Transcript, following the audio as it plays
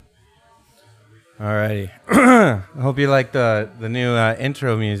Alrighty. I hope you like the new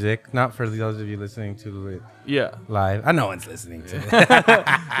intro music. Not for those of you listening to it live. No one's listening to it.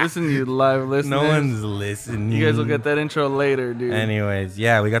 Listen, you live listeners. No one's listening. You guys will get that intro later, dude. Anyways,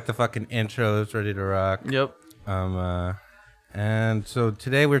 yeah, we got the fucking intros ready to rock. Yep. And so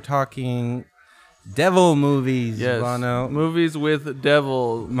today we're talking devil movies. Yes. Banno. Movies with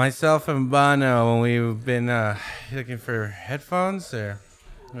devil. Myself and Banno, we've been looking for headphones or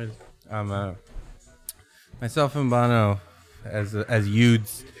myself and Banno, as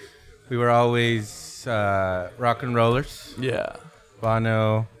youths, we were always rock and rollers. Yeah.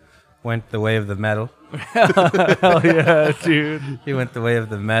 Banno went the way of the metal. Hell yeah, dude. He went the way of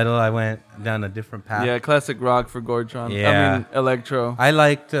the metal. I went down a different path. Yeah, classic rock for Gortron. Yeah. I mean, electro. I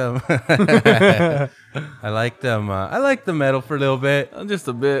liked I liked the metal for a little bit. Just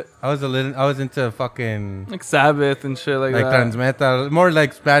a bit. I was into fucking like Sabbath and shit like that. Transmetal, more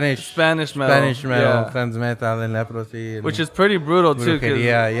like Spanish metal, yeah. Transmetal and Leprosy, which is pretty brutal too.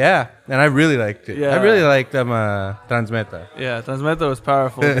 Yeah, and I really liked it. Yeah. I really liked Transmetal. Yeah, Transmetal was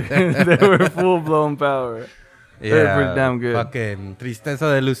powerful. They were full blown power. Yeah, they're pretty damn good. Fucking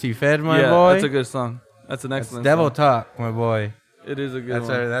Tristeza de Lucifer, my boy. Yeah, that's a good song. That's an excellent Devil song. Talk, my boy. It is a good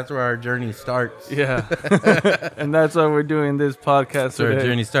one. That's where our journey starts. Yeah. And that's why we're doing this podcast So today. our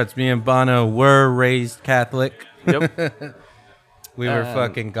journey starts. Me and Banno were raised Catholic. Yep. We were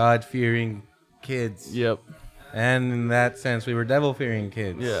fucking God-fearing kids. Yep. And in that sense, we were devil-fearing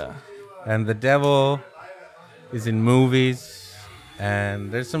kids. Yeah. And the devil is in movies.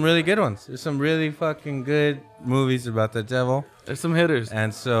 And there's some really good ones. There's some really fucking good movies about the devil. There's some hitters.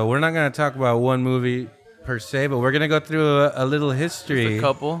 And so we're not going to talk about one movie per se, but we're going to go through a little history. Just a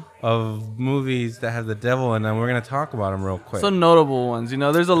couple of movies that have the devil in them. We're going to talk about them real quick. Some notable ones. You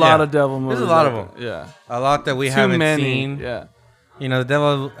know, there's a lot of devil movies. There's a lot of them. Yeah. A lot that we Too haven't many. seen. Yeah. You know, the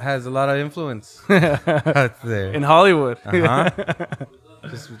devil has a lot of influence out there. In Hollywood.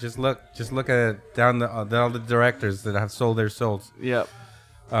 Just look at it down all the directors that have sold their souls. Yep.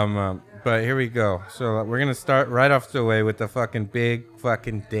 But here we go. So we're gonna start right off the way with the fucking big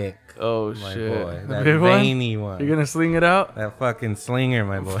fucking dick. Oh my shit! Boy. That big veiny one. You're gonna sling it out? That fucking slinger,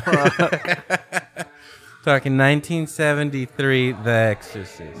 my boy. Talking 1973, The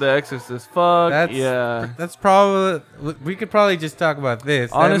Exorcist. The Exorcist. Fuck yeah. That's probably. We could probably just talk about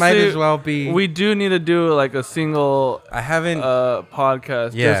this. Honestly, that might as well be. We do need to do like a single. I haven't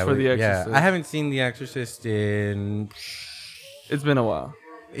podcast just for The Exorcist. Yeah, I haven't seen The Exorcist in. It's been a while.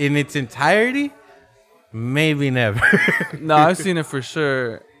 In its entirety, maybe never. No, I've seen it for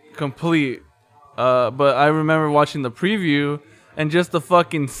sure, complete. But I remember watching the preview and just the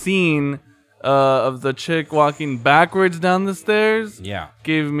fucking scene. Of the chick walking backwards down the stairs,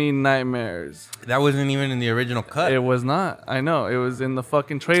 gave me nightmares. That wasn't even in the original cut. It was not. I know. It was in the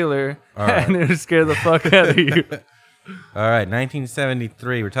fucking trailer, and it scared the fuck out of you. All right,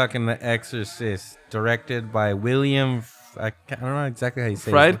 1973. We're talking The Exorcist, directed by William. I don't know exactly how you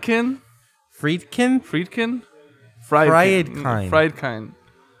say it. Friedkin. Friedkin.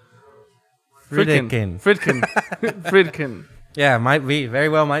 Friedkin. Yeah, might be. Very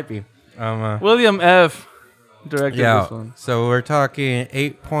well might be. William F. directed this one. So we're talking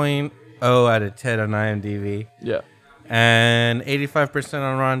 8.0 out of 10 on IMDb. Yeah. And 85%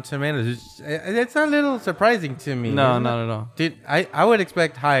 on Rotten Tomatoes. It's a little surprising to me. No, not at all. I would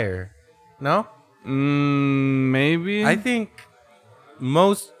expect higher. No? Maybe. I think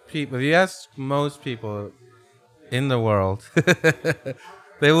most people, if you ask most people in the world,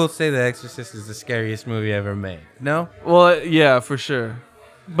 they will say The Exorcist is the scariest movie ever made. No? Well, yeah, for sure.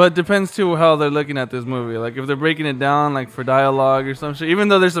 But depends too how they're looking at this movie. Like if they're breaking it down like for dialogue or some shit. Even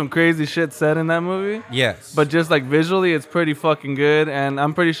though there's some crazy shit said in that movie. Yes. But just like visually, it's pretty fucking good. And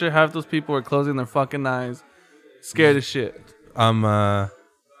I'm pretty sure half those people were closing their fucking eyes, scared as shit.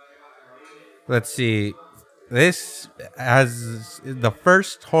 Let's see. This has the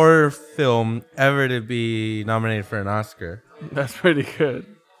first horror film ever to be nominated for an Oscar. That's pretty good.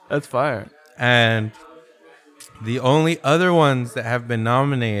 That's fire. And the only other ones that have been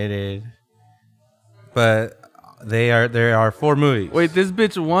nominated, but there are 4 movies. Wait, this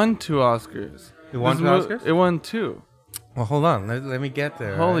bitch won 2 Oscars. It won 2 Oscars? It won 2. Well, hold on. Let me get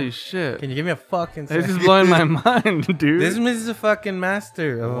there. Holy shit. Can you give me a fucking second? This is blowing my mind, dude. This is a fucking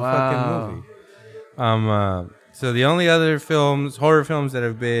master of a fucking movie. So the only other horror films that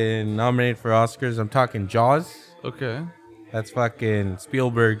have been nominated for Oscars, I'm talking Jaws. Okay. That's fucking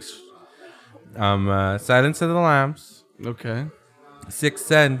Spielberg's Silence of the Lambs. Okay. Sixth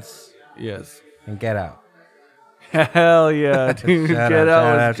Sense. Yes. And Get Out. Hell yeah, dude. Get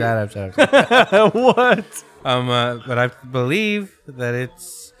Out. Shut up. What? But I believe that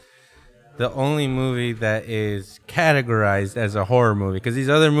it's the only movie that is categorized as a horror movie. Because these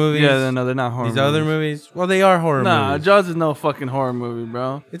other movies... Yeah, no, they're not horror These movies. other movies... Well, they are horror Nah, movies. Jaws is no fucking horror movie,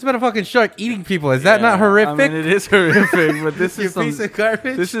 bro. It's about a fucking shark eating people. Is that not horrific? I mean, it is horrific, but this You is some piece of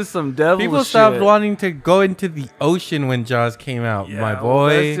garbage. This is some devil People shit. stopped wanting to go into the ocean when Jaws came out, my Well,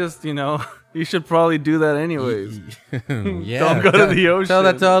 boy. that's just, you should probably do that anyways. Yeah. Don't go to the ocean. Tell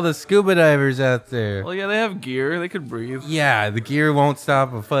that to all the scuba divers out there. Well, yeah, they have gear. They could breathe. Yeah, the gear won't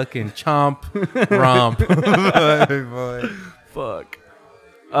stop a fucking chomp romp. Boy. Fuck.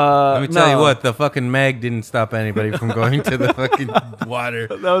 Let me tell you what, the fucking Meg didn't stop anybody from going to the fucking water.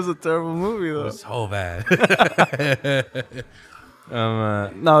 It That was a terrible movie, though. was so bad.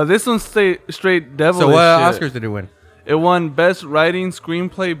 No, this one's straight devil. So what shit. Oscars did it win? It won Best Writing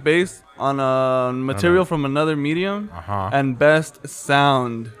Screenplay based on material from another medium, and Best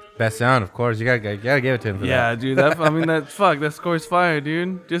Sound. Best sound, of course. You gotta give it to him for that. Yeah, dude. That score's fire,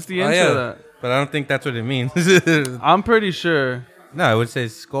 dude. Just the intro of that. But I don't think that's what it means. I'm pretty sure. No, I would say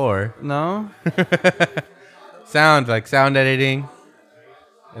score. No? Sound, like sound editing.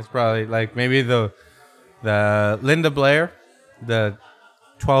 It's probably like maybe the Linda Blair, the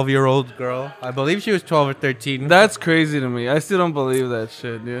 12-year-old girl. I believe she was 12 or 13. That's crazy to me. I still don't believe that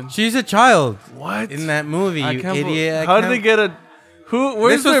shit, dude. She's a child. What? In that movie, you idiot. How did they get a...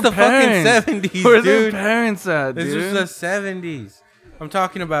 Where's This was their the parents? fucking 70s, Where's dude. their parents at, This dude? was the 70s. I'm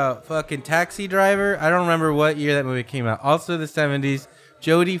talking about fucking Taxi Driver. I don't remember what year that movie came out. Also the 70s.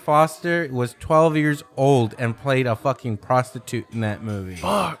 Jodie Foster was 12 years old and played a fucking prostitute in that movie.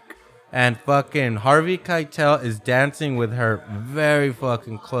 Fuck. And fucking Harvey Keitel is dancing with her very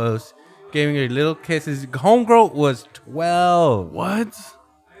fucking close, giving her little kisses. Homegirl was 12. What?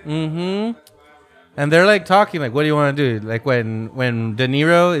 Mm-hmm. And they're like talking like, what do you want to do? Like when De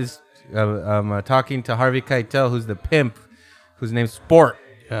Niro is talking to Harvey Keitel, who's the pimp, whose name's Sport.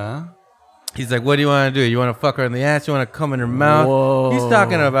 Yeah. He's like, what do you want to do? You want to fuck her in the ass? You want to come in her mouth? Whoa. He's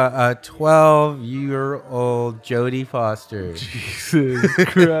talking about a 12-year-old Jodie Foster. Jesus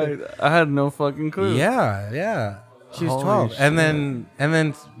Christ. I had no fucking clue. Yeah. She's Holy 12. shit. And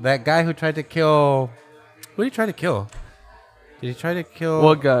then that guy who tried to kill... What did he try to kill? Did he try to kill...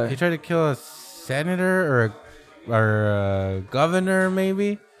 What guy? He tried to kill a senator or a governor,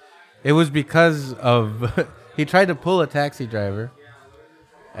 maybe? It was because of... He tried to pull a taxi driver.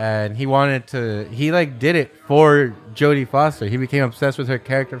 And he wanted to... He, did it for Jodie Foster. He became obsessed with her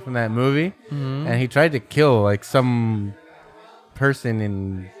character from that movie. Mm-hmm. And he tried to kill, some person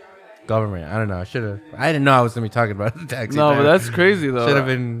in government. I don't know. I didn't know I was going to be talking about the taxi driver. No, but that's crazy, though. Should have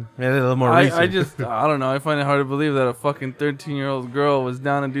been made a little more research. I don't know. I find it hard to believe that a fucking 13-year-old girl was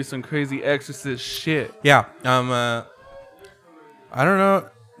down to do some crazy Exorcist shit. Yeah. I don't know.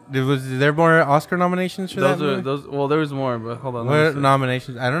 Was there more Oscar nominations for that movie? Well, there was more, but hold on. What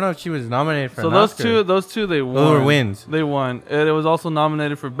nominations? I don't know if she was nominated for an those Oscar. those two, they won. Those were wins. They won. It was also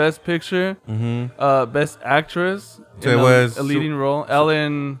nominated for Best Picture, Best Actress, So it was a leading role.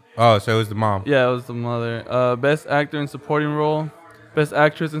 Ellen. Oh, so it was the mom. Yeah, it was the mother. Best Actor in Supporting Role, Best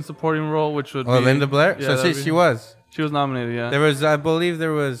Actress in Supporting Role, which would be Linda Blair. Yeah, so she was. She was nominated. Yeah. I believe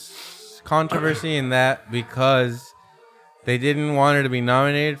there was controversy in that because they didn't want her to be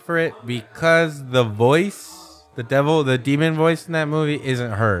nominated for it because the voice, the demon voice in that movie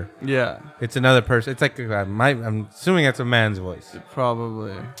isn't her. Yeah. It's another person. It's like I'm assuming that's a man's voice.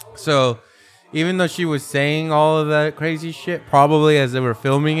 Probably. So, even though she was saying all of that crazy shit, probably as they were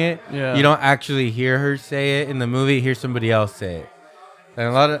filming it, you don't actually hear her say it in the movie. You hear somebody else say it. And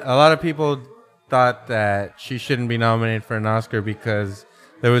a lot of people thought that she shouldn't be nominated for an Oscar because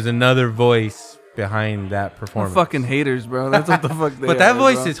there was another voice behind that performance. They're fucking haters, bro. That's what the fuck they But that are,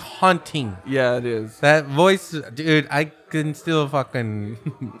 voice bro. is haunting. Yeah, it is. That voice, dude, I can still fucking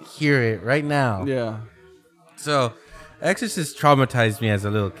hear it right now. Yeah. So, Exorcist traumatized me as a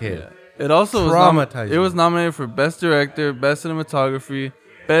little kid. Yeah. It also Traumatized. It was nominated for Best Director, Best Cinematography,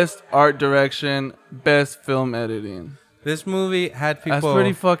 Best Art Direction, Best Film Editing. This movie had people... That's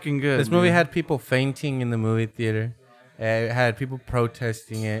pretty fucking good. This movie had people fainting in the movie theater. It had people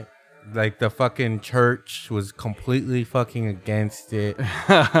protesting it. Like, the fucking church was completely fucking against it.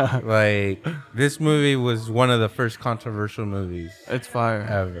 Like, this movie was one of the first controversial movies It's fire.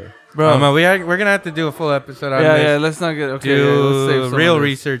 ever. Bro. We're going to have to do a full episode on this. Yeah, let's not get... Okay, Do let's save some real of this.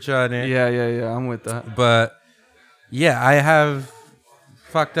 research on it. Yeah, I'm with that. But, yeah, I have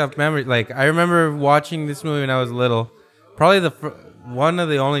fucked up memories. Like, I remember watching this movie when I was little. Probably one of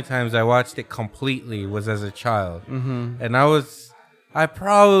the only times I watched it completely was as a child. Mm-hmm. And I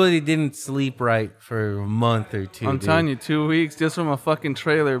probably didn't sleep right for a month or two. I'm telling you, 2 weeks just from a fucking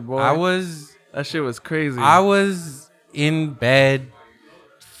trailer, boy. That shit was crazy. I was in bed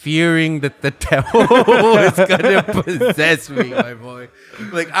fearing that the devil was gonna possess me, my boy.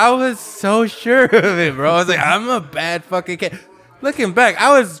 Like, I was so sure of it, bro. I was like, I'm a bad fucking kid. Looking back,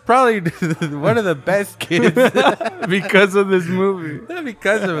 I was probably one of the best kids because of this movie. Not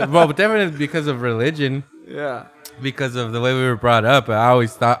because of it. Well, definitely because of religion. Yeah. Because of the way we were brought up. I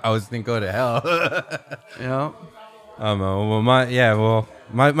always thought I was going to go to hell. Yeah.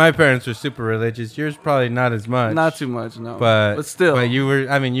 My parents were super religious. Yours probably not as much. Not too much, no. But still. But you were,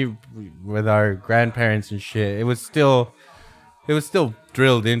 I mean, you, with our grandparents and shit, it was still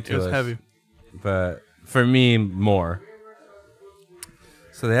drilled into us. It was heavy. But for me, more.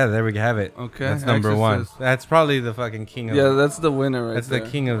 So yeah, there we have it. Okay, that's number Exorcist. 1. That's probably the fucking king of. Yeah, that's the winner right That's there. the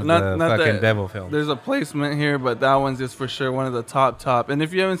king of the fucking devil film. There's a placement here, but that one's just for sure one of the top. And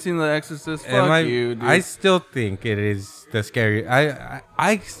if you haven't seen The Exorcist, fuck you, dude. I still think it is the scary.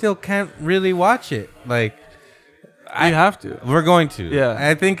 I still can't really watch it. Like, you have to. We're going to. Yeah.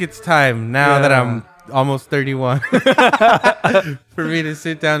 I think it's time now that I'm almost 31 for me to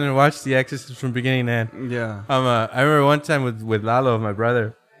sit down and watch The Exorcist from beginning to end. Yeah. I remember one time with Lalo, my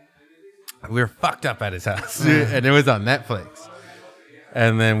brother, we were fucked up at his house and it was on Netflix.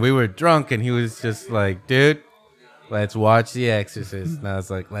 And then we were drunk and he was just like, dude, let's watch The Exorcist. And I was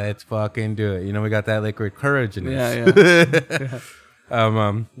like, let's fucking do it. You know, we got that liquid courage in us. Yeah.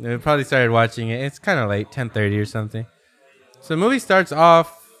 We probably started watching it. It's kind of late, 10:30 or something. So the movie starts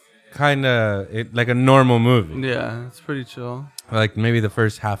off kind of like a normal movie. Yeah, it's pretty chill. Like maybe the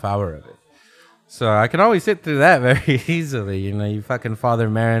first half hour of it. So I can always sit through that very easily. You know, you fucking Father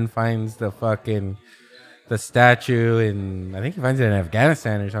Marin finds the statue and I think he finds it in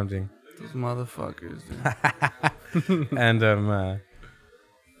Afghanistan or something. Those motherfuckers, dude.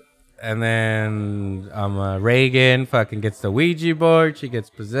 And then Reagan fucking gets the Ouija board. She gets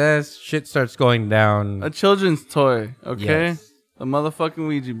possessed. Shit starts going down. A children's toy, okay? Yes. A motherfucking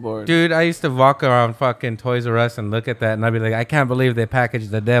Ouija board. Dude, I used to walk around fucking Toys R Us and look at that and I'd be like, I can't believe they packaged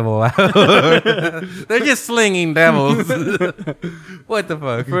the devil out. They're just slinging devils. What the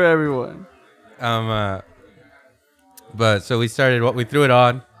fuck? For everyone. But so we threw it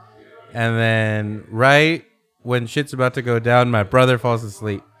on. And then right when shit's about to go down, my brother falls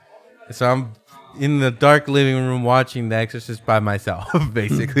asleep. So I'm in the dark living room watching The Exorcist by myself,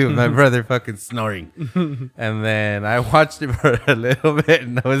 basically, with my brother fucking snoring. And then I watched it for a little bit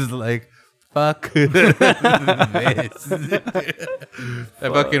and I was like, fuck this. I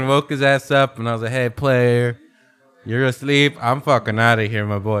fucking woke his ass up and I was like, hey, player, you're asleep. I'm fucking out of here,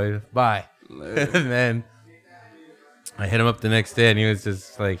 my boy. Bye. And then I hit him up the next day and he was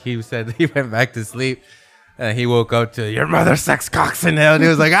just like, he said he went back to sleep. And he woke up to, your mother sucks cocks in hell. And he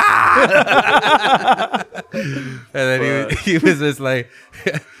was like, ah! And then he was just like,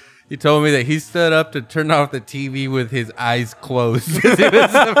 he told me that he stood up to turn off the TV with his eyes closed because he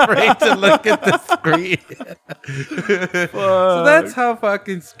was afraid to look at the screen. So that's how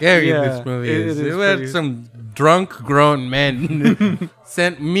fucking scary this movie is. It had some drunk grown men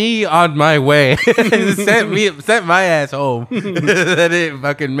sent me on my way, sent my ass home. That it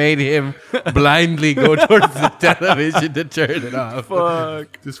fucking made him blindly go towards the television to turn it off.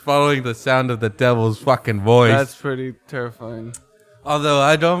 Fuck. Just following the sound of the devil's fucking voice. That's pretty terrifying. Although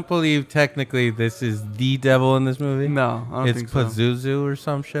I don't believe technically this is the devil in this movie. No, I don't think so. It's Pazuzu or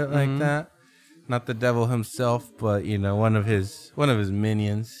some shit like that. Not the devil himself, but you know, one of his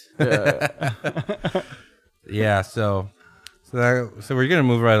minions. Yeah. Yeah. So we're gonna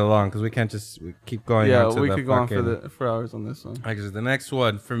move right along because we can't just keep going. Yeah, on to we the could go on fucking, for hours on this one. Because the next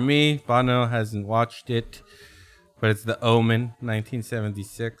one for me, Banno hasn't watched it, but it's the Omen,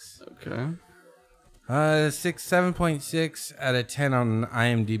 1976. Okay. 7.6 out of 10 on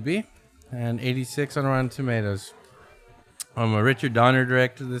IMDb and 86 on Rotten Tomatoes. Richard Donner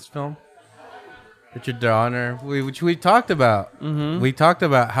directed this film. Richard Donner, which we talked about. Mm-hmm. We talked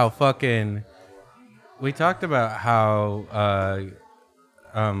about how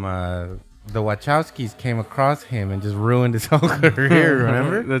the Wachowskis came across him and just ruined his whole career,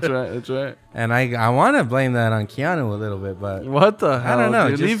 remember? That's right. And I want to blame that on Keanu a little bit, but what the hell? I don't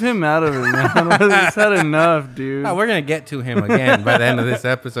know. Dude? Leave him out of it, man. He's had enough, dude. Oh, we're going to get to him again by the end of this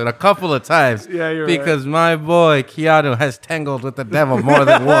episode a couple of times. Yeah, you're because my boy Keanu has tangled with the devil more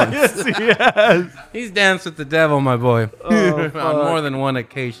than once. Yes, he has. He's danced with the devil, my boy, on more than one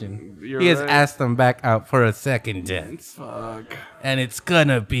occasion. He has asked him back out for a second dance. Fuck. And it's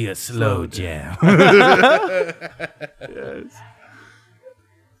gonna be a slow jam. Yes.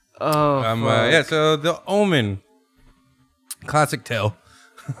 Oh, yeah. So the Omen, classic tale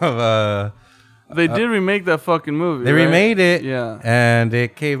of They did remake that fucking movie. They remade it. Yeah. And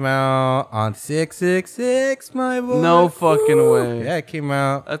it came out on 666, my boy. No fucking way. Yeah, it came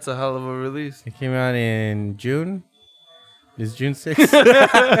out. That's a hell of a release. It came out in June. Is June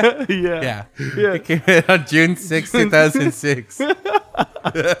 6th? Yeah. Yeah. It came out on June 6th, 2006.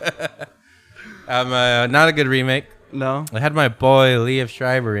 Not a good remake. No. I had my boy Liev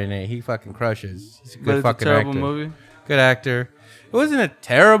Schreiber in it. He fucking crushes. He's a good fucking actor. It's a terrible movie. Good actor. It wasn't a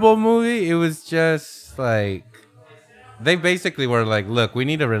terrible movie. It was just like they basically were like, "Look, we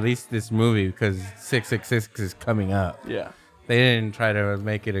need to release this movie because 666 is coming up." Yeah. They didn't try to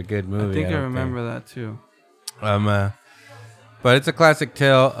make it a good movie. I think I remember that too. But it's a classic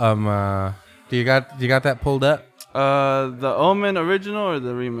tale. Do you got that pulled up? The Omen original or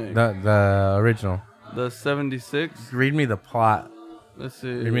the remake? The original. The 76. Read me the plot. Let's see.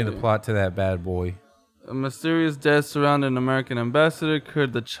 Read me the plot to that bad boy. A mysterious death surrounded an American ambassador.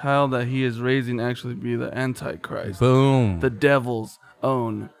 Could the child that he is raising actually be the Antichrist? Boom. The devil's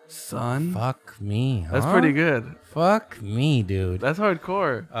own son? Fuck me, huh? That's pretty good. Fuck me, dude. That's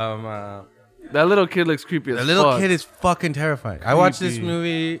hardcore. That little kid looks creepy as fuck. The little kid is fucking terrifying. Creepy. I watched this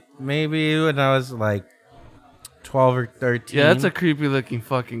movie maybe when I was like 12 or 13. Yeah, that's a creepy looking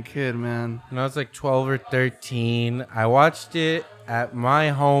fucking kid, man. When I was like 12 or 13, I watched it at my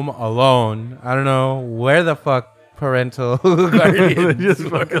home alone. I don't know where the fuck parental guardians just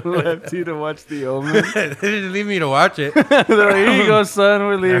fucking left you to watch The Omen. They didn't leave me to watch it. They're like, here you go, son.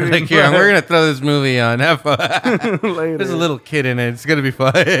 We're leaving. Like, here, we're going to throw this movie on. Have fun. Later. There's a little kid in it. It's going to be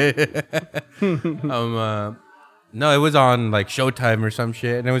fun. No, it was on like Showtime or some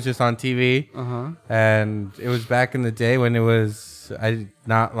shit, and it was just on TV. And it was back in the day when it was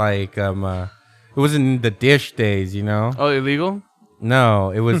not like it wasn't the dish days, you know. Oh, illegal? No,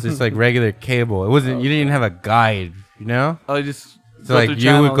 it was just like regular cable. It wasn't. You didn't even have a guide, you know. Oh, you just so like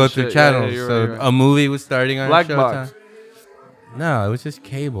you would go through channels. Yeah, so right. a movie was starting on Black Showtime. box. No, it was just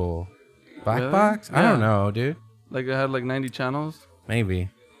cable. Black Really? box? Yeah. I don't know, dude. Like it had like 90 channels. Maybe.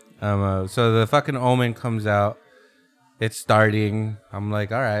 So the fucking Omen comes out. It's starting. I'm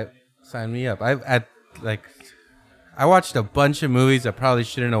like, all right, sign me up. I watched a bunch of movies I probably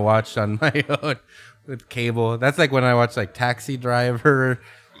shouldn't have watched on my own with cable. That's like when I watched like Taxi Driver,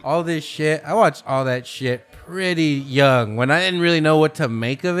 all this shit. I watched all that shit pretty young when I didn't really know what to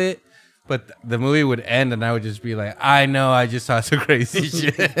make of it. But the movie would end and I would just be like, I know I just saw some crazy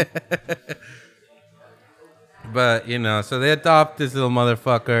shit. But, you know, so they adopt this little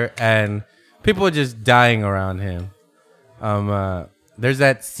motherfucker and people are just dying around him. There's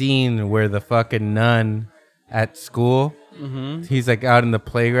that scene where the fucking nun at school, he's like out in the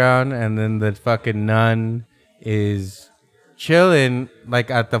playground, and then the fucking nun is chilling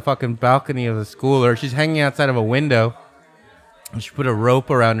like at the fucking balcony of the school, or she's hanging outside of a window, and she put a rope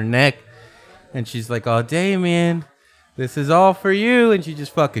around her neck, and she's like, "Oh, Damien, this is all for you," and she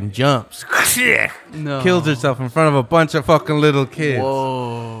just fucking jumps, kills herself in front of a bunch of fucking little kids.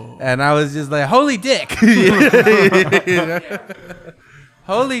 Whoa. And I was just like, holy dick.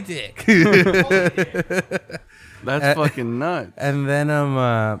 Holy dick. That's fucking nuts. And then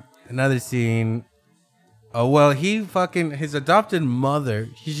another scene. Oh, well, his adopted mother,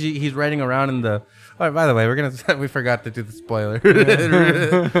 he's riding around in the... Oh, by the way, we forgot to do the spoiler.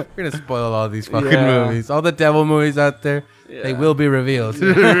 We're going to spoil all these fucking movies. All the devil movies out there, they will be revealed.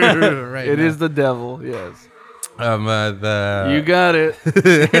 It is the devil, yes. You got it.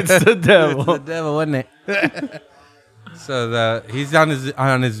 It's the devil. It's the devil, wasn't it? So he's on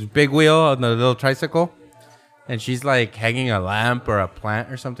his big wheel on the little tricycle, and she's like hanging a lamp or a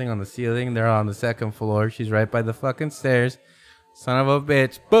plant or something on the ceiling. They're on the second floor. She's right by the fucking stairs. Son of a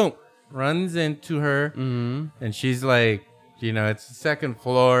bitch, boom, runs into her, and she's like, you know, it's the second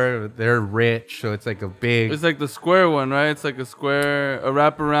floor. They're rich, so it's like a big. It's like the square one, right? It's like a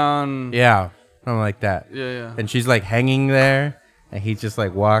wraparound. Yeah. Something like that. Yeah. And she's like hanging there, and he just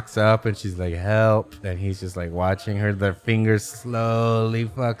like walks up, and she's like, help. And he's just like watching her. Their fingers slowly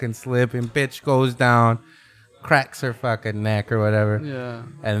fucking slip, and bitch goes down, cracks her fucking neck or whatever. Yeah.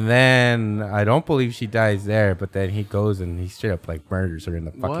 And then I don't believe she dies there, but then he goes and he straight up like murders her in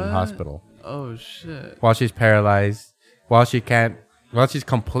the fucking hospital. Oh shit. While she's paralyzed, while she's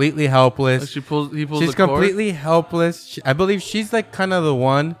completely helpless. He pulls She's completely helpless. I believe she's like kind of the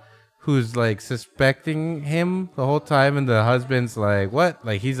one who's like suspecting him the whole time, and the husband's like, what?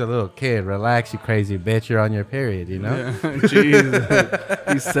 Like, he's a little kid. Relax, you crazy bitch. You're on your period, you know? Yeah.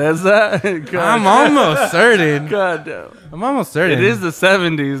 Jeez. He says that? I'm almost certain. God damn. I'm almost certain. It is the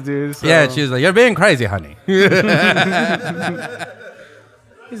 70s, dude. So. Yeah, she's like, you're being crazy, honey. He's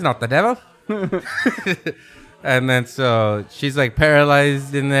not the devil. And then so she's like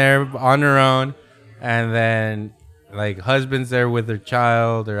paralyzed in there on her own, and then like husband's there with her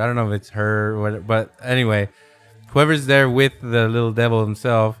child, or I don't know if it's her or whatever, but anyway, whoever's there with the little devil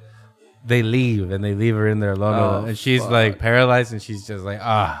himself, they leave and they leave her in there alone, and she's like paralyzed, and she's just like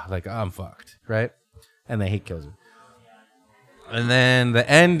like I'm fucked, right? And then he kills her. And then the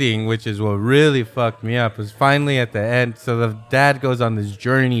ending, which is what really fucked me up, is finally at the end. So the dad goes on this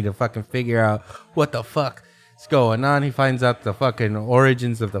journey to fucking figure out what the fuck is going on. He finds out the fucking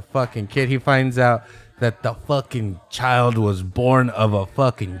origins of the fucking kid. He finds out that the fucking child was born of a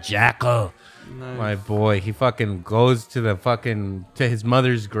fucking jackal. Nice. My boy, he fucking goes to to his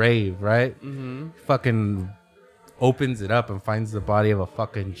mother's grave, right? Mm-hmm. Fucking opens it up and finds the body of a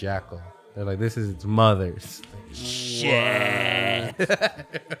fucking jackal. They're like, this is its mother's. Shit.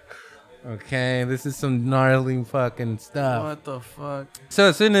 Okay, this is some gnarly fucking stuff. What the fuck? So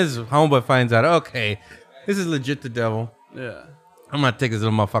as soon as homeboy finds out, okay, this is legit the devil. Yeah. I'm gonna take this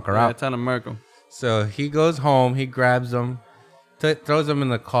little motherfucker out. Time to murk him. So he goes home, he grabs him, throws him in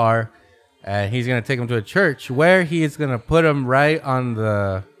the car, and he's gonna take him to a church where he is gonna put him right on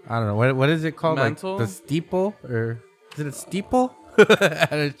the, I don't know, what is it called? Mantle? Like the steeple? Or is it a steeple?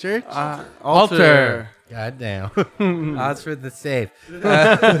 At a church? Altar. God damn. Odds for the safe.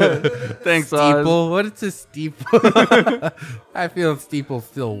 Thanks, steeple. What is a steeple? I feel steeple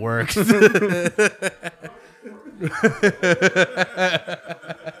still works. We'll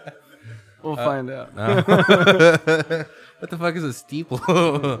find out. What the fuck is a steeple?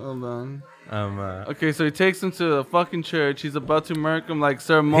 Hold on. Okay, so he takes him to a fucking church. He's about to murk him, like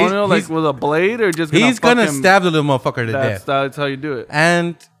ceremonial, like with a blade, or just he's gonna stab the little motherfucker to death. That's how you do it.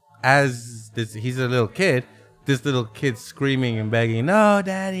 And as he's a little kid, this little kid's screaming and begging, "No,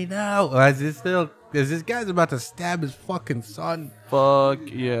 daddy, no!" As this guy's about to stab his fucking son. Fuck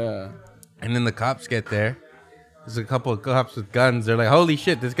yeah! And then the cops get there. There's a couple of cops with guns. They're like, "Holy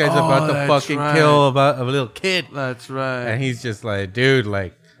shit, this guy's about to fucking kill a little kid." That's right. And he's just like, "Dude,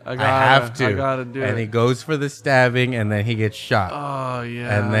 like." I gotta do it. And he goes for the stabbing, and then he gets shot. Oh,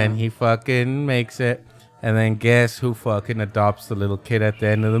 yeah. And then he fucking makes it. And then guess who fucking adopts the little kid at the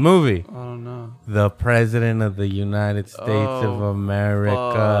end of the movie? Oh, no. The President of the United States of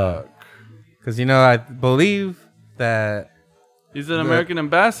America. Because, I believe that... He's an American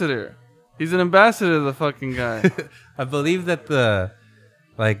ambassador. He's an ambassador, the fucking guy. I believe that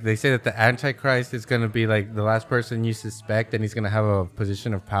they say that the Antichrist is going to be like the last person you suspect, and he's going to have a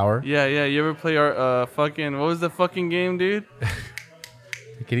position of power. Yeah. You ever play our fucking, what was the fucking game, dude?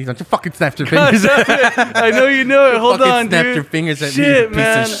 Kiddies, don't you fucking snap your fingers. I know you know it. Hold on, dude. Snap your fingers at me, you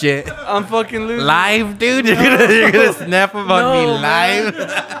piece of shit. I'm fucking losing. Live, dude? You're going to snap them on me live?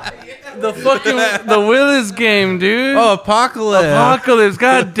 The Willis game, dude. Oh, Apocalypse.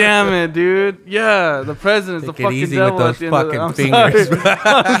 God damn it, dude. Yeah, the president's the fucking easy devil with those at the end fucking fingers.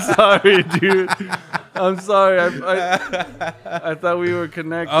 I'm sorry, dude. I'm sorry. I thought we were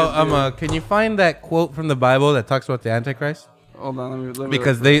connected. Oh, can you find that quote from the Bible that talks about the Antichrist? Hold on, let me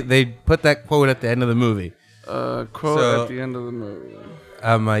because they put that quote at the end of the movie. At the end of the movie.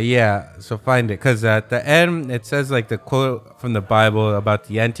 Yeah, so find it. Because at the end, it says, like, the quote from the Bible about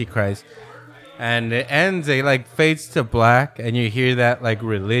the Antichrist. And it ends, it, like, fades to black. And you hear that, like,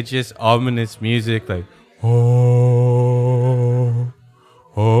 religious, ominous music. Like, oh.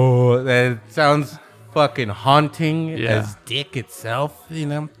 That sounds fucking haunting as dick itself,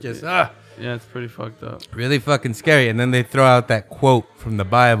 Just, Yeah, it's pretty fucked up. Really fucking scary. And then they throw out that quote from the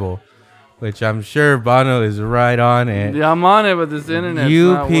Bible, which I'm sure Banno is right on it. Yeah, I'm on it, but this internet's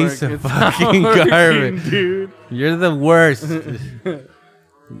you not piece working. of fucking garbage, dude. You're the worst.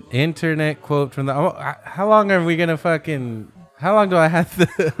 Internet quote from the. How long are we gonna fucking? How long do I have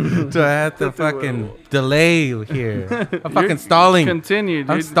to fucking delay here? I'm fucking stalling. Continue,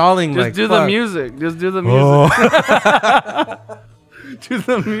 dude. I'm stalling. Just like do fuck. the music. Just do the music. Do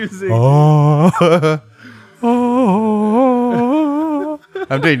the music.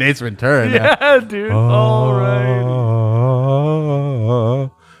 I'm doing Ace Ventura now. Yeah, dude. All right.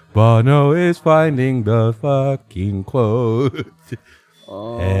 Bono is finding the fucking quote.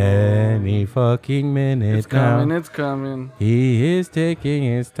 Any fucking minute it's coming, now. It's coming. He is taking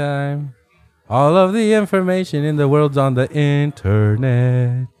his time. All of the information in the world's on the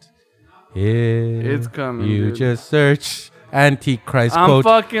internet. It's coming. You dude. just search Antichrist I'm quote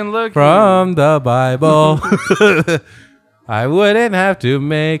fucking looking from the Bible. I wouldn't have to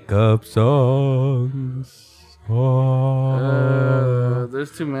make up songs.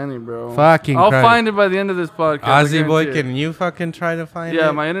 There's too many, bro. Fucking I'll Christ. find it by the end of this podcast. Ozzy boy, can you fucking try to find it?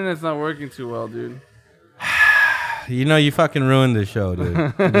 Yeah, my internet's not working too well, dude. You know, you fucking ruined the show, dude.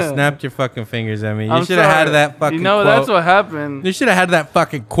 You snapped your fucking fingers at me. You I'm should have had sorry. that fucking You know, quote. that's what happened. You should have had that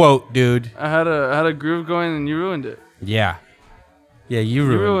fucking quote, dude. I had a groove going and you ruined it. Yeah. Yeah, you You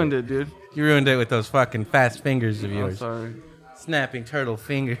ruined ruined it, dude. You ruined it with those fucking fast fingers of I'm yours. sorry. Snapping turtle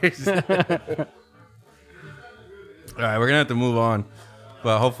fingers. All right, we're going to have to move on.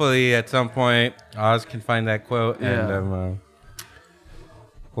 But hopefully at some point, Oz can find that quote and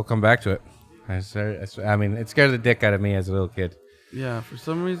we'll come back to it. I mean, it scared the dick out of me as a little kid. Yeah, for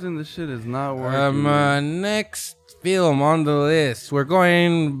some reason, this shit is not working. Next film on the list. We're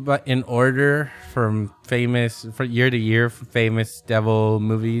going in order from year to year for famous devil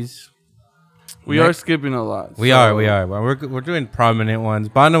movies. We are skipping a lot. We are. Well, we're doing prominent ones.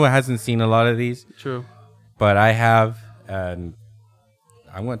 Banno hasn't seen a lot of these. True. But I have, and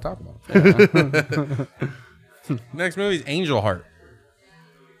I'm going to talk about it. Yeah. Next movie is Angel Heart.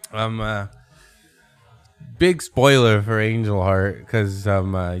 Big spoiler for Angel Heart because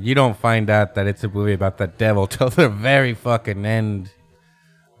you don't find out that it's a movie about the devil till the very fucking end.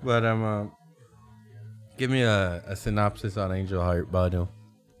 But give me a synopsis on Angel Heart, Banno.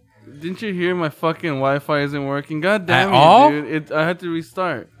 Didn't you hear my fucking Wi-Fi isn't working? God damn At it, all? dude! I had to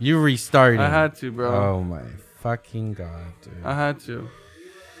restart. You restarted. I had to, bro. Oh my fucking god, dude! I had to.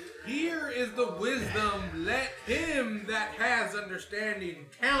 Here is the wisdom. Let him that has understanding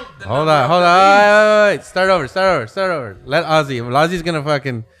count the Hold number on. of the beast. Wait. Start over. Let Ozzy. Ozzy's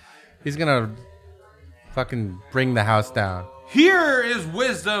gonna he's gonna fucking bring the house down. Here is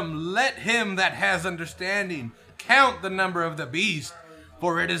wisdom. Let him that has understanding count the number of the beast,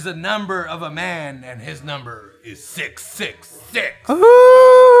 for it is the number of a man, and his number is 666.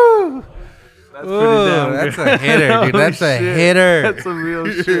 Ooh. That's pretty damn That's good. a hitter, dude. That's a hitter. That's some real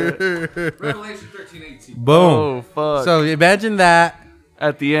shit. Revelation 13:18. Boom. Oh fuck! So imagine that.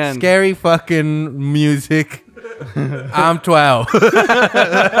 At the end, Scary fucking music. I'm 12.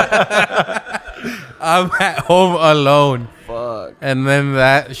 I'm at home alone. fuck. And then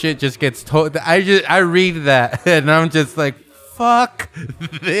that shit just gets told. I read that and I'm just like, fuck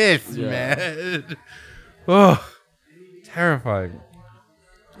this, man. Oh, terrifying.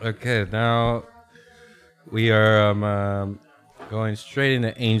 Okay, now we are going straight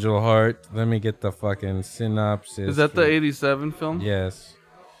into Angel Heart. Let me get the fucking synopsis. Is that the '87 film? Yes.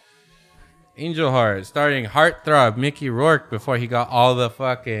 Angel Heart, starring heartthrob Mickey Rourke before he got all the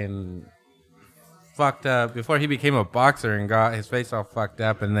fucking fucked up, before he became a boxer and got his face all fucked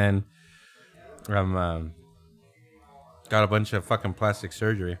up, and then got a bunch of fucking plastic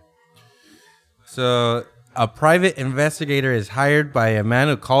surgery. So a private investigator is hired by a man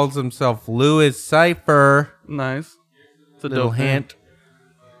who calls himself Louis Cypher. Nice. It's a Little dope name. hint.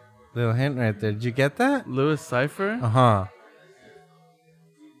 Little hint right there. Did you get that? Louis Cypher. Uh-huh.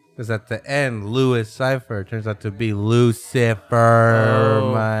 Because at the end, Louis Cypher turns out to be Lucifer,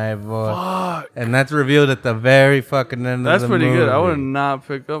 Oh, my boy. Fuck. And that's revealed at the very fucking end That's of the pretty movie. good. I would not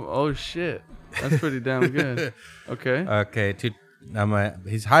pick up. Oh shit. That's pretty damn good. Okay. Okay,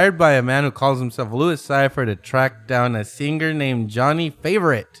 he's hired by a man who calls himself Louis Cypher to track down a singer named Johnny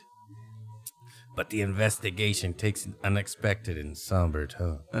Favorite. But the investigation takes an unexpected and somber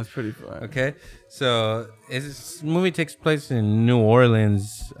tone. That's pretty fun. Okay, so this movie takes place in New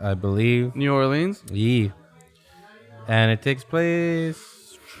Orleans, I believe. New Orleans. Yeah. And it takes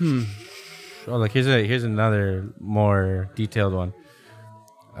place. Oh, look, here's another more detailed one.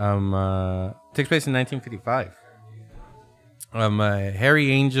 Takes place in 1955.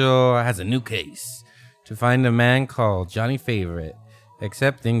 Harry Angel has a new case to find a man called Johnny Favorite.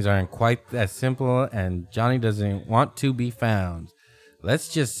 Except things aren't quite as simple, and Johnny doesn't want to be found. Let's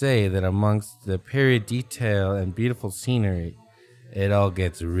just say that amongst the period detail and beautiful scenery, it all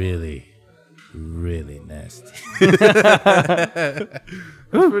gets really, really nasty. That's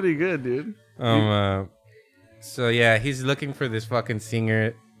pretty good, dude. So yeah, he's looking for this fucking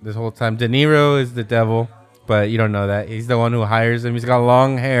singer this whole time. De Niro is the devil, but you don't know that. He's the one who hires him. He's got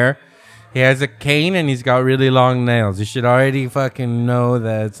long hair. He has a cane and he's got really long nails. You should already fucking know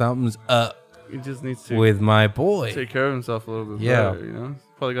that something's up He just needs to with my boy. take care of himself a little bit Yeah. better, you know?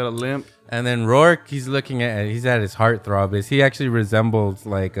 Probably got a limp. And then Rourke, he's at his heartthrob. He actually resembles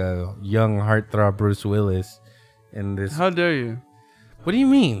like a young heartthrob Bruce Willis in this. How dare you? What do you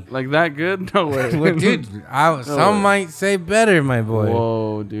mean? Like that good? No way. Well, dude, some way. might say better, my boy.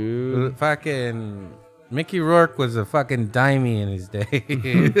 Whoa, dude. Fucking Mickey Rourke was a fucking dimey in his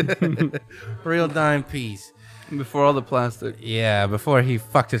day. Real dime piece. Before all the plastic. Yeah, before he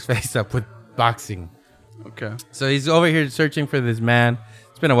fucked his face up with boxing. Okay. So he's over here searching for this man.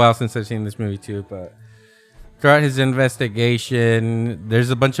 It's been a while since I've seen this movie too, but throughout his investigation, there's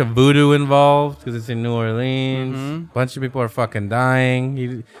a bunch of voodoo involved because it's in New Orleans. A bunch of people are fucking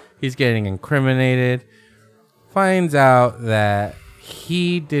dying. He's getting incriminated. Finds out that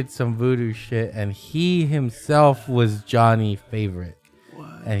he did some voodoo shit and he himself was Johnny's favorite. What?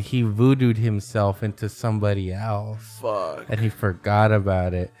 And he voodooed himself into somebody else. Fuck. And he forgot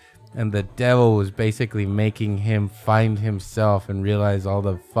about it. And the devil was basically making him find himself and realize all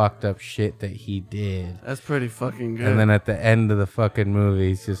the fucked up shit that he did. That's pretty fucking good. And then at the end of the fucking movie,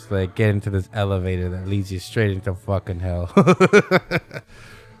 he's just like, get into this elevator that leads you straight into fucking hell.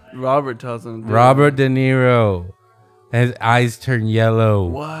 Robert tells him. Robert De Niro. And his eyes turn yellow.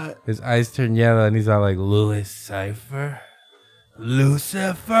 What? His eyes turn yellow and he's all like, Louis Cypher?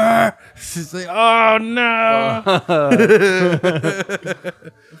 Lucifer? She's like, oh no.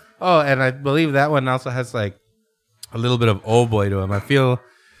 Oh, and I believe that one also has like a little bit of old boy to him. I feel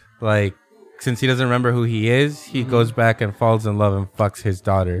like since he doesn't remember who he is, he goes back and falls in love and fucks his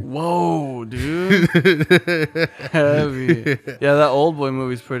daughter. Whoa, dude. Heavy. Yeah, that old boy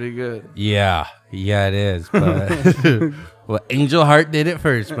movie's pretty good. Yeah, it is. But well, Angel Heart did it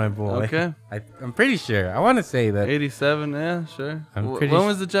first, my boy. Okay. I'm pretty sure. I want to say that. 87, yeah, sure. When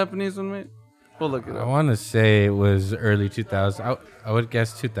was the Japanese one made? We'll look it up. I want to say it was early 2000. I would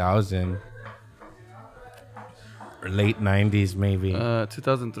guess 2000. Or late 90s, maybe.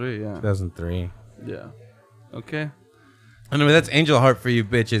 2003, yeah. 2003. Yeah. Okay. Anyway, that's Angel Heart for you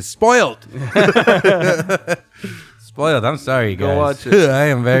bitches. Spoiled! Spoiled. I'm sorry, guys. Go watch it. I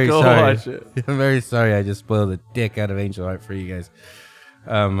am very Go sorry. watch it. I'm very sorry I just spoiled the dick out of Angel Heart for you guys.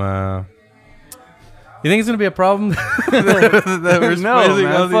 You think it's going to be a problem? that we're No,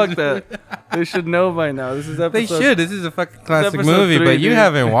 man. all Fuck these- that. They should know by now. This is They episode... should. This is a fucking classic episode movie, 3, but you dude.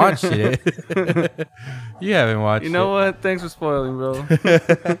 haven't watched it. You haven't watched it. You know what? Thanks for spoiling, bro.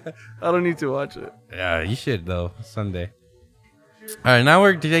 I don't need to watch it. Yeah, you should, though, someday. All right, now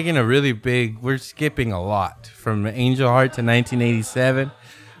we're taking a really big... We're skipping a lot. From Angel Heart to 1987.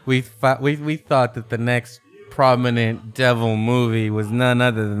 We thought that the next prominent devil movie was none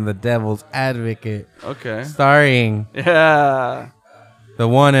other than The Devil's Advocate. Okay. Starring Yeah. the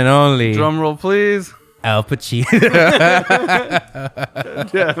one and only... Drum roll, please. Al Pacino.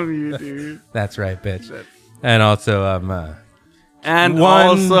 Damn you, dude. That's right, bitch. And also, And one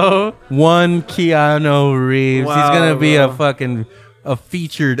also... Keanu Reeves. Wow, He's gonna be bro. a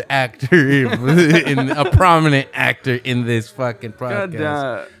featured actor, in a prominent actor in this fucking God podcast.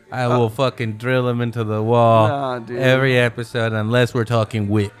 damn. I will fucking drill him into the wall Nah, dude. every episode, unless we're talking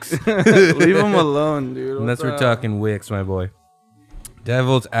Wicks. Leave him alone, dude. Unless What's we're up? talking Wicks, my boy.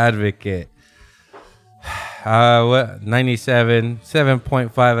 Devil's Advocate. 97,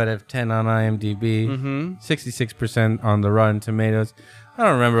 7.5 out of 10 on IMDb, 66% on the Rotten Tomatoes. I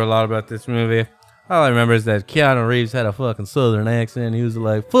don't remember a lot about this movie. All I remember is that Keanu Reeves had a fucking southern accent. He was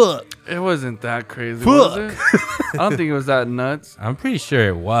like, fuck. It wasn't that crazy, Fuck. was it? I don't think it was that nuts. I'm pretty sure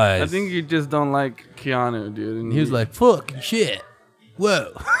it was. I think you just don't like Keanu, dude. And he was like, fuck shit.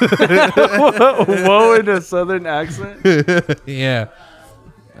 Whoa. whoa, in a southern accent? Yeah.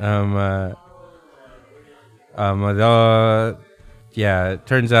 Yeah, it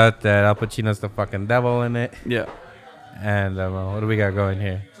turns out that Al Pacino's the fucking devil in it. Yeah. And what do we got going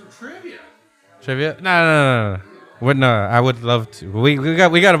here? Trivia? No. I would love to. We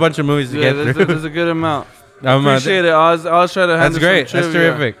got a bunch of movies to Yeah, get there's through. a good amount. Appreciate it. I'll try to handle That's great. some That's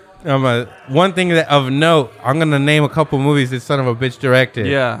trivia. terrific. One thing that of note, I'm gonna name a couple movies this son of a bitch directed.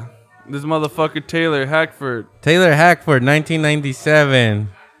 Yeah. This motherfucker Taylor Hackford. Taylor Hackford, 1997,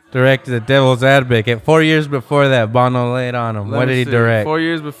 directed The Devil's Advocate. 4 years before that, Bono laid on him. What did he direct? 4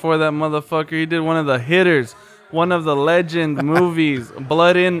 years before that motherfucker, he did one of the hitters. One of the legend movies,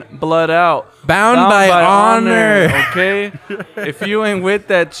 Blood In, Blood Out. Bound by Honor. Okay? If you ain't with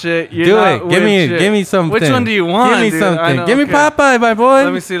that shit, you're Do not it. with shit. Give me something. Which one do you want, Give me dude? I something. know, Give me okay. Popeye, my boy.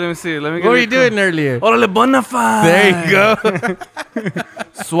 Let me see. Let me What were you get doing earlier? Orale Bonafide. There you go.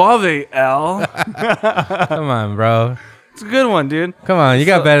 Suave, Al. Come on, bro. It's a good one, dude. Come on. You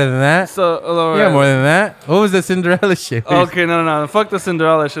got better than that. So, all You got right. more than that. What was the Cinderella shit? Okay, no. Fuck the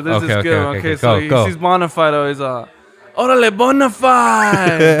Cinderella shit. This Okay, is good. okay, Okay, okay. so Go. he sees Bonafide. He's Orale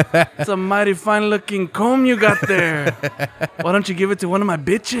Bonafide. It's a mighty fine looking comb you got there. Why don't you give it to one of my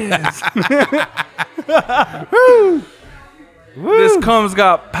bitches? This comb's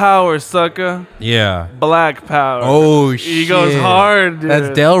got power, sucker. Yeah. Black power. Oh, shit. He goes hard, dude. That's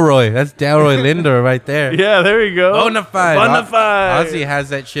Delroy. That's Delroy Linder right there. Yeah, there you go. Bonafide. Bonafide. Ozzy has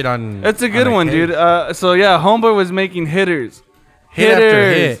that shit on. It's a good on one, cake. dude. So yeah, Homeboy was making hitters. Hit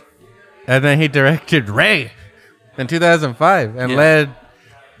after hit. And then he directed Ray in 2005 and Yeah. led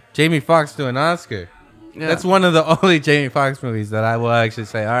Jamie Foxx to an Oscar. Yeah. That's one of the only Jamie Foxx movies that I will actually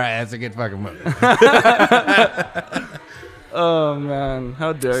say, all right, that's a good fucking movie. Oh man,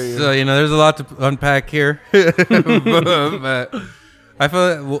 how dare you? So there's a lot to unpack here, but I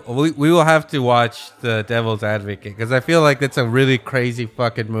feel like we will have to watch The Devil's Advocate because I feel like that's a really crazy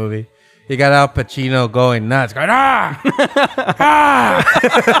fucking movie. You got Al Pacino going nuts, going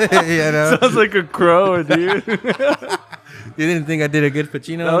Sounds like a crow, dude. You didn't think I did a good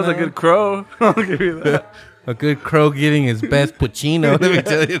Pacino? That was a good crow. I'll give you that. A good crow getting his best Pacino. Let me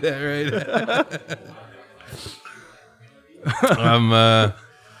tell you that right now.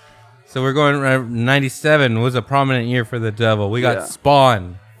 So we're going 97 was a prominent year for the devil. We got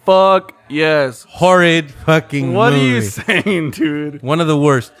Spawn. Fuck yes. Horrid fucking What movie. are you saying, dude? One of the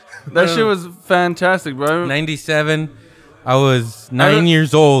worst. That shit was fantastic, bro. 97. I was 9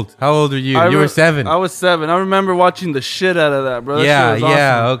 years old. How old are you? You were 7. I was 7. I remember watching the shit out of that, bro. That Yeah, shit was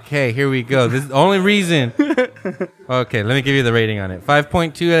awesome. Okay, here we go. This is the only reason. Okay, let me give you the rating on it.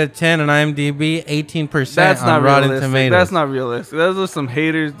 5.2 out of 10 on IMDb, 18% That's on not Rotten realistic. Tomatoes. That's not realistic. Those are some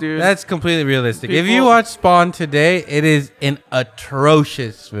haters, dude. That's completely realistic. If People- you watch Spawn today, it is an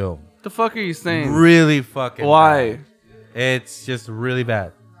atrocious film. the fuck are you saying? Really fucking Why? bad. It's just really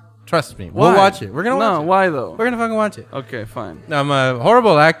bad. Trust me. Why? We'll watch it. We're going to watch No, it. why though? We're going to fucking watch it. Okay, fine.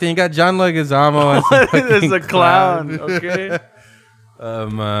 Horrible acting. You got John Leguizamo as a There's fucking a clown, okay?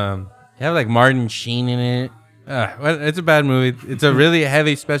 You have like Martin Sheen in it. Well, it's a bad movie. It's a really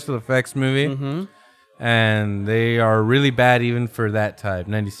heavy special effects movie. Mm-hmm. And they are really bad even for that type,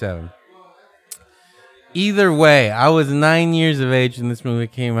 97. Either way, I was 9 years of age when this movie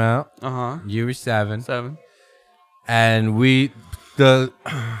came out. Uh-huh. You were 7. 7. And the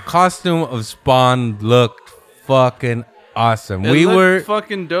costume of Spawn looked fucking awesome. It looked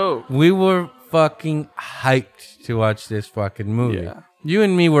fucking dope. We were fucking hyped to watch this fucking movie. Yeah. You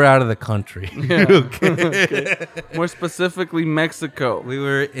and me were out of the country. Yeah. Okay. More specifically, Mexico. We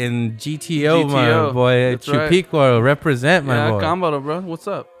were in GTO, my GTO. boy. That's right. Chupico, represent my boy. Cámbaro, bro. What's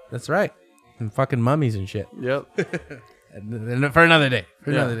up? That's right. And fucking mummies and shit. Yep. And for another day.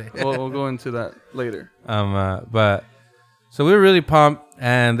 Another day. We'll go into that later. But so we were really pumped,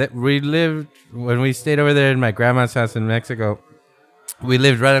 and we lived when we stayed over there in my grandma's house in Mexico. We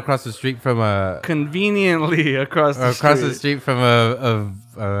lived right across the street from Conveniently across the street from a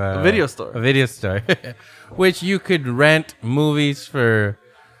video store. A video store, which you could rent movies for.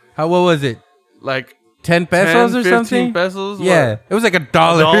 What was it? Like 10 pesos 10, or 15 something? pesos? Yeah, What? it was like $1.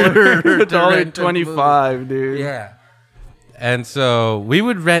 $1.25, dude. Yeah. And so we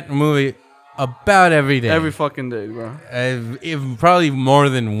would rent a movie about every day. Every fucking day, bro. If probably more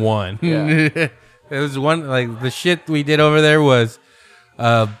than one. Yeah. It was one, like, the shit we did over there was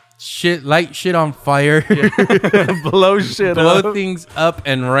light shit on fire. Yeah. Blow shit Blow up. things up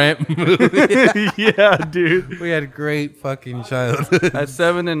and rent movies. Yeah, dude. We had great fucking childhood. At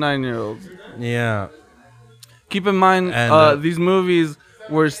 7 and 9-year-olds. Yeah. Keep in mind, And, these movies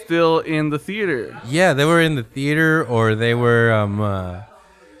were still in the theater. Yeah, they were in the theater or they were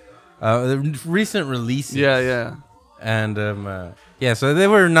recent releases. Yeah. And so they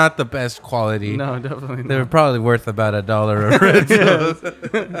were not the best quality. No, definitely They were not. probably worth about $1 a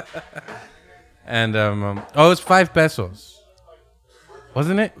rental. And it was 5 pesos,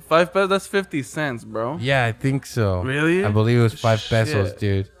 wasn't it? 5 pesos, that's 50 cents, bro. Yeah, I think so. Really? I believe it was 5 pesos, Shit.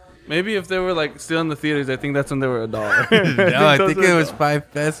 dude. Maybe if they were like still in the theaters, I think that's when they were $1. No, I think it was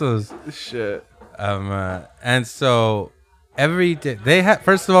 5 pesos. Shit. And so every day they had.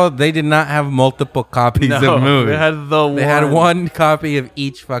 First of all, they did not have multiple copies No, of movies. they had They had one copy of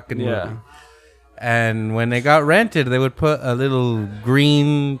each fucking Yeah. movie. And when they got rented, they would put a little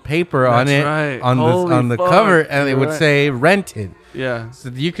green paper on That's it right. on Holy the fuck. cover, and it You're would right. say rented. Yeah. So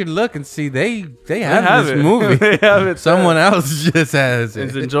you could look and see they have have this it. movie. They have it. Someone else just has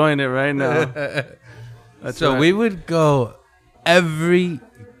is it. enjoying it right now. That's So right. we would go every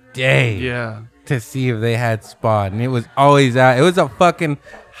day Yeah. to see if they had Spawn, and it was always out. It was a fucking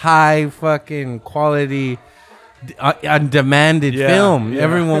high fucking quality undemanded Yeah, film. yeah.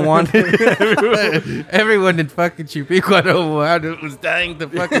 Everyone wanted everyone in fucking Chupico was dying to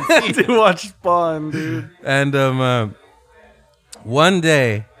fucking see To watch Spawn, dude. And one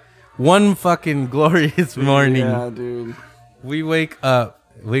day, one fucking glorious morning, Yeah, dude. we wake up,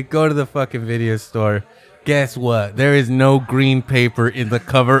 we go to the fucking video store. Guess what? There is no green paper in the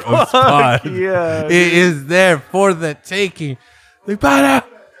cover of Spawn. Yeah. It is there for the taking. Like, Bada,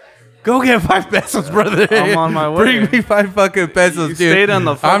 go get 5 pesos, brother. I'm on my way. Bring me 5 fucking pesos, You dude. stayed on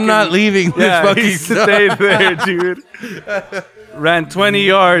the fucking... I'm not leaving this Yeah, fucking he store. stayed there, dude. Ran 20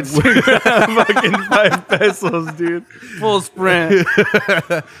 yards. Fucking 5 pesos, dude. Full sprint.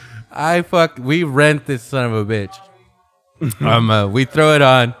 We rent this son of a bitch. We throw it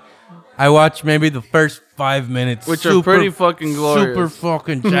on. I watch maybe the first 5 minutes, which are pretty fucking glorious. Super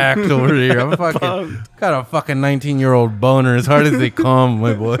fucking jacked over here. I'm fucking got a fucking 19-year-old boner as hard as they come,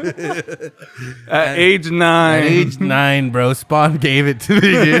 my boy. At age 9. At age 9, bro. Spawn gave it to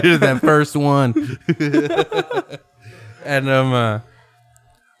me, dude, that first one. And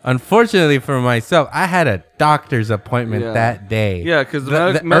unfortunately for myself, I had a doctor's appointment that day. Yeah, because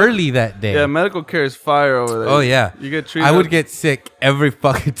early that day. Yeah, medical care is fire over there. Oh, yeah. You get treated. I would get sick every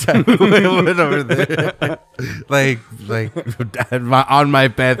fucking time I went over there. like on my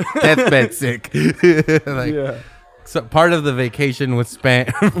deathbed sick. So part of the vacation was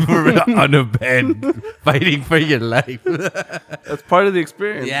spent on a bed fighting for your life. That's part of the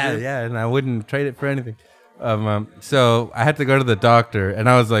experience. Yeah, and I wouldn't trade it for anything. So I had to go to the doctor, and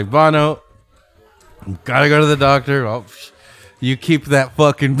I was like, Bono, gotta go to the doctor. Oh, you keep that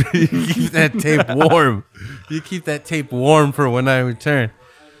fucking, you keep that tape warm. You keep that tape warm for when I return.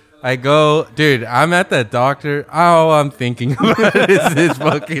 I go, dude, I'm at the doctor. All I'm thinking about is this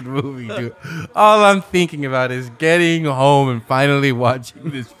fucking movie, dude. All I'm thinking about is getting home and finally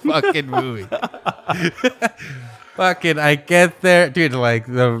watching this fucking movie. Fucking, I get there, dude, like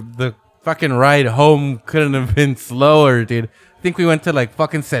the fucking ride home couldn't have been slower, dude. I think we went to like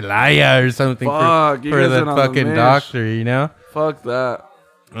fucking Celaya or something for the fucking doctor, you know? Fuck that.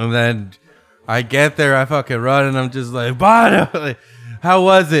 And then I get there, I fucking run, and I'm just like, Bono, like, how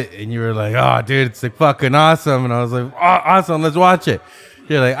was it? And you were like, oh, dude, it's like fucking awesome. And I was like, oh, awesome, let's watch it.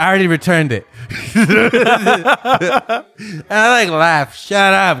 You're like, I already returned it. And I like laugh,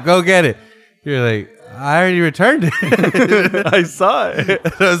 shut up, go get it. You're like, I already returned it. I saw it.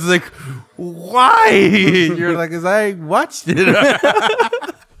 And I was like, why? You're like, because I watched it.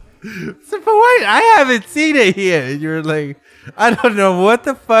 So, but wait, I haven't seen it yet. And you're like, I don't know what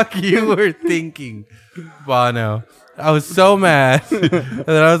the fuck you were thinking, Bono. I was so mad. And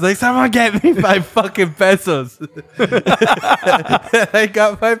then I was like, someone get me 5 fucking pesos. I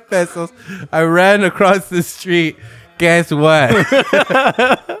got 5 pesos. I ran across the street. Guess what?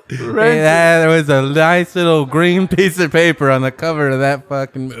 There was a nice little green piece of paper on the cover of that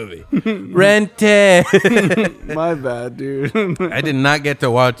fucking movie. Rent it. My bad, dude. I did not get to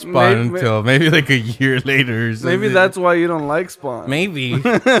watch Spawn until maybe like a year later or something. Maybe that's why you don't like Spawn. Maybe. I'm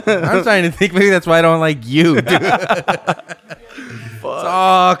starting to think maybe that's why I don't like you, dude. It's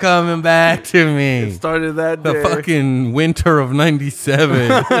all coming back to me. It started that day. The fucking winter of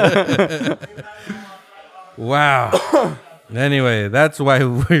 97. Wow. Anyway, that's why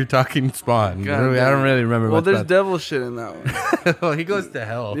we're talking Spawn. I don't really remember. Well, there's devil shit in that one. Well, he goes to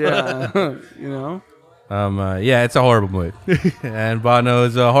hell. Yeah, you know. Yeah, it's a horrible movie, and Bono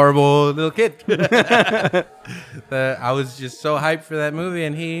is a horrible little kid. I was just so hyped for that movie,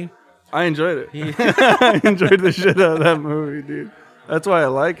 and I enjoyed it. I enjoyed the shit out of that movie, dude. That's why I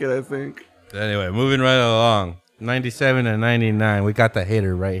like it, I think. Anyway, moving right along. 97 and 99. We got the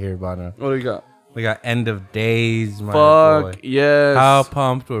hater right here, Bono. What do we got? We got End of Days, my boy. Yes. How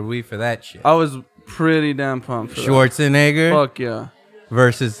pumped were we for that shit? I was pretty damn pumped for Schwarzenegger. That. Fuck yeah.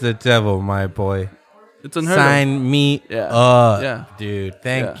 Versus the devil, my boy. It's unheard Sign me up, dude.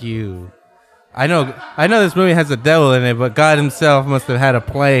 Thank you. I know this movie has a devil in it, but God himself must have had a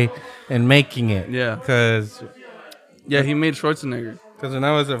play in making it. Yeah. Because he made Schwarzenegger. Because when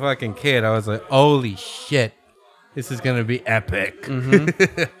I was a fucking kid, I was like, holy shit, this is going to be epic.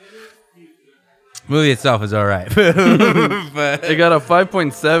 Mm-hmm. Movie itself is all right. But it got a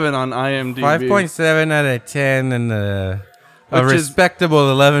 5.7 on IMDb. 5.7 out of 10 and a respectable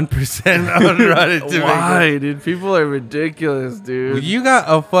 11% on Rotten Tomatoes. Why, dude? People are ridiculous, dude. You got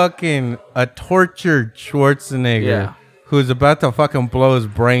a tortured Schwarzenegger who's about to fucking blow his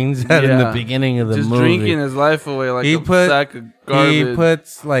brains out in the beginning of the movie. Just drinking his life away like sack of garbage. He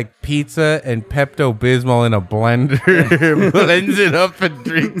puts like pizza and Pepto-Bismol in a blender, blends it up and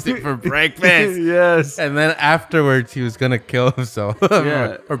drinks it for breakfast. Yes. And then afterwards he was going to kill himself.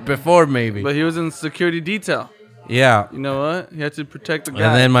 Or before maybe. But he was in security detail. Yeah. You know what? He had to protect the guy.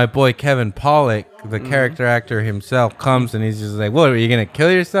 And then my boy Kevin Pollak, the character actor himself, comes and he's just like, what, are you going to kill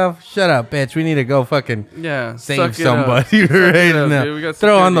yourself? Shut up, bitch. We need to go fucking save somebody right now.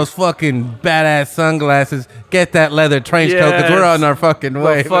 Throw on those fucking badass sunglasses. Get that leather trench coat because we're on our fucking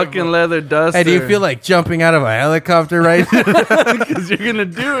way. The fucking leather duster. Hey, do you feel like jumping out of a helicopter right now? Because you're going to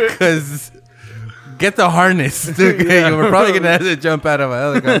do it. Because... Get the harness. Okay? We're probably going to have to jump out of a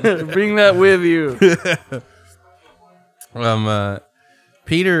helicopter. Bring that with you.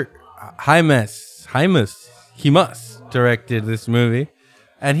 Peter Hymas directed this movie.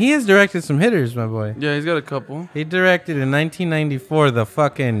 And he has directed some hitters, my boy. Yeah, he's got a couple. He directed in 1994 the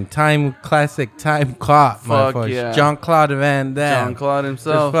fucking classic Time Cop. Fuck yeah. Jean-Claude Van Damme. Jean-Claude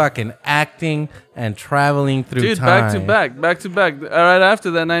himself. Just fucking acting and traveling through Dude, time. back to back. Right after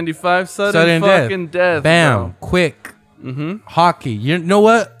that, 95, sudden fucking death. Bam, bro. quick. Mm-hmm. Hockey. You know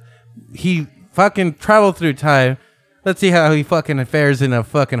what? He fucking traveled through time. Let's see how he fucking fares in a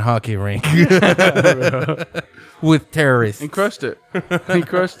fucking hockey rink. With terrorists. And crushed it. He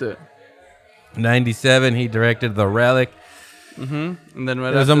crushed it. 97, he directed The Relic. Mm-hmm. And then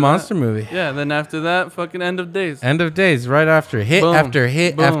right It was after a monster that, movie. Yeah, and then after that, fucking End of Days. End of Days, right after hit Boom. after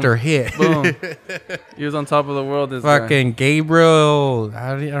hit Boom. after hit. Boom. He was on top of the world. This guy. Fucking Gabriel,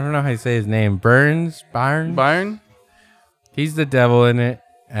 I don't know how you say his name. Byrne? He's the devil in it,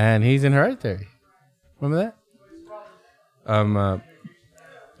 and he's in Hereditary. Remember that?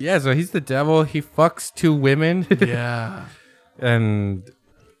 Yeah, so he's the devil. He fucks 2 women. Yeah. And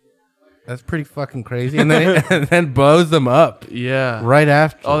that's pretty fucking crazy. And then blows them up. Yeah. Right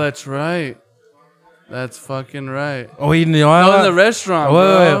after. Oh, that's right. That's fucking right. Oh, in the in the restaurant,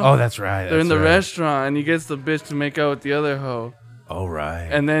 bro. Oh, that's right. They're in the restaurant, and he gets the bitch to make out with the other hoe. Oh, right.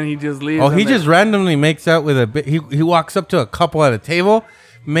 And then he just leaves. Oh, he just randomly makes out with he walks up to a couple at a table,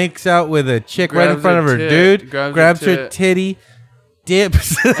 makes out with a chick right in front of her dude, grabs her titty,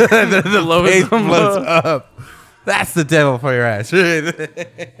 dips, the face blows up. That's the devil for your ass.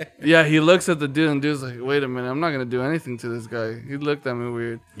 Yeah, he looks at the dude, and dude's like, wait a minute, I'm not going to do anything to this guy. He looked at me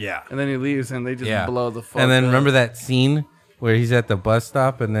weird. Yeah. And then he leaves, and they just blow the fuck And then up. remember that scene where he's at the bus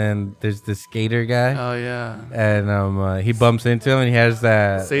stop, and then there's the skater guy? Oh, yeah. And he bumps into him, and he has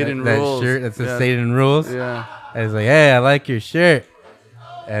that Satan that Rules. shirt that says Satan Rules. Yeah. And he's like, hey, I like your shirt.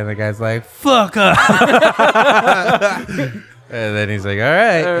 And the guy's like, fuck up. And then he's like, all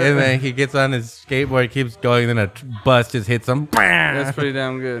right. And then he gets on his skateboard, keeps going, then a bus just hits him. That's pretty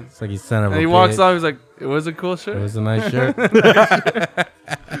damn good. It's like, you son of a bitch. And he walks off, he's like, it was a cool shirt. It was a nice shirt.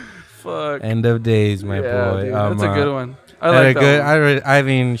 Fuck. End of Days, my boy. Dude, that's a good one. I Had like a that good. one. I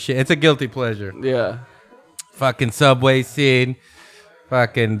mean, shit. It's a guilty pleasure. Yeah. Fucking subway scene.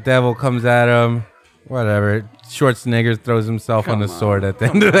 Fucking devil comes at him. Whatever. Schwarzenegger throws himself on the sword at the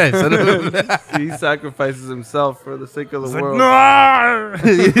end of that. He sacrifices himself for the sake of the world. No!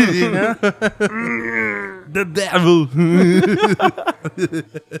 You know? The devil.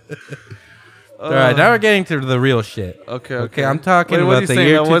 All right, now we're getting to the real shit. Okay. I'm talking Wait, what are about you the saying?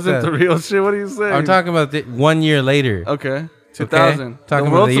 year That wasn't 2000. the real shit. What are you saying? I'm talking about 1 year later. Okay. 2000. Talking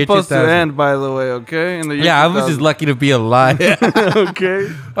the about world's the year supposed 2000. to end, by the way. Okay. In the year Yeah, I was 2000. just lucky to be alive.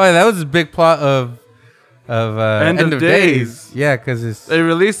 Okay. Oh, yeah, that was a big plot of End of Days. Yeah, because They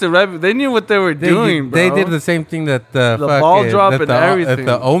released it right. They knew what they were doing, bro. They did the same thing that the ball drop and everything.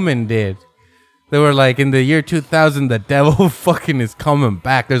 That the Omen did. They were like, in the year 2000, the devil fucking is coming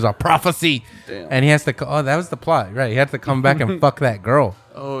back. There's a prophecy. Damn. And he has to... Oh, that was the plot, right? He had to come back and fuck that girl.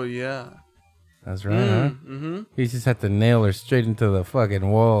 Oh, yeah. That's right, huh? Mm-hmm. He just had to nail her straight into the fucking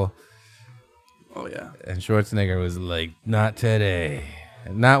wall. Oh, yeah. And Schwarzenegger was like, not today.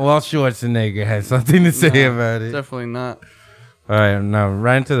 Not while Schwarzenegger had something to say about it. Definitely not. All right, now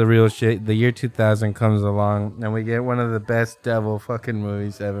right into the real shit. The year 2000 comes along, and we get one of the best devil fucking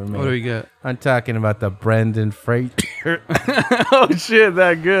movies ever made. What do we get? I'm talking about the Brendan Fraser. Oh, shit,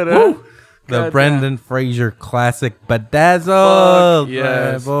 that good, huh? The Brendan Fraser classic Bedazzled. Fuck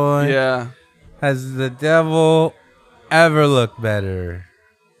yes. Boy. Yeah. Has the devil ever looked better?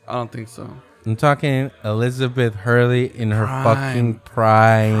 I don't think so. I'm talking Elizabeth Hurley in her fucking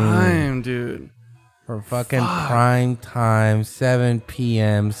prime. Prime, dude. Her fucking prime time, 7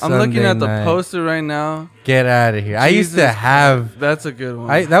 p.m. Sunday I'm looking at the night. poster right now. Get out of here. I used to have... That's a good one.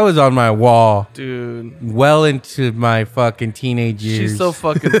 That was on my wall. Dude. Well into my fucking teenage years. She's so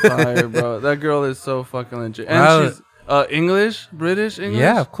fucking fire, bro. That girl is so fucking legit. And she's English? British English?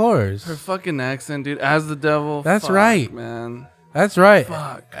 Yeah, of course. Her fucking accent, dude. As the devil. That's right. Man. That's right.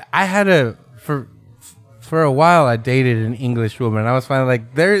 Fuck. I had for a while, I dated an English woman. I was finally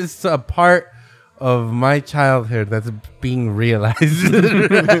like, there is a part of my childhood that's being realized.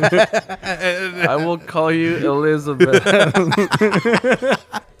 I will call you Elizabeth.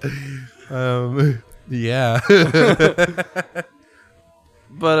 Yeah.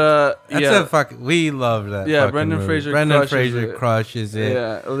 But that's we love that. Yeah, fucking Brendan movie. Fraser. Brendan Fraser crushes it.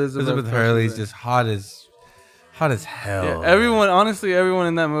 Yeah, Elizabeth Hurley's just hot as hell. Yeah, everyone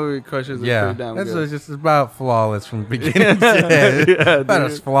in that movie crushes it pretty damn good. It's just about flawless from beginning to end. About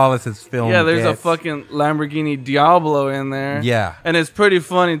as flawless as film. Yeah, there's gets. a fucking Lamborghini Diablo in there. Yeah. And it's pretty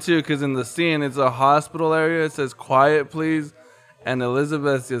funny too, because in the scene it's a hospital area. It says "Quiet, please," and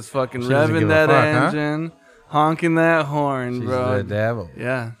Elizabeth's just fucking revving that engine. honking that horn, She's bro. the devil.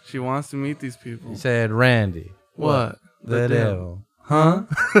 Yeah, she wants to meet these people. He said, Randy. What? The devil. Huh?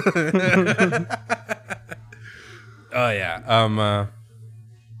 Oh, yeah.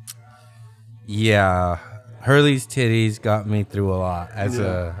 Yeah. Hurley's titties got me through a lot as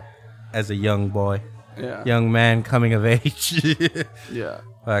a young boy. Yeah. Young man coming of age. Yeah.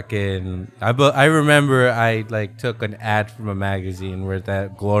 Fucking, I remember I like took an ad from a magazine where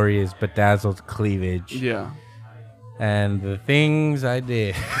that glorious bedazzled cleavage. Yeah. And the things I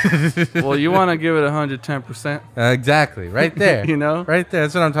did. Well, you want to give it 110%. Exactly, right there. You know? Right there.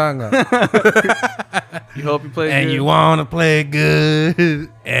 That's what I'm talking about. You hope you play good. And you want to play good.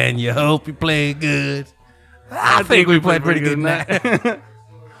 And you hope you play good. I think we played pretty good tonight.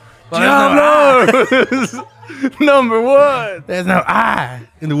 Diablos! Number one. There's no I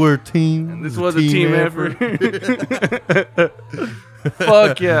in the word team. This was a team effort.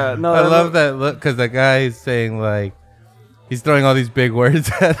 Fuck yeah. No, I love that look because the guy is saying like, he's throwing all these big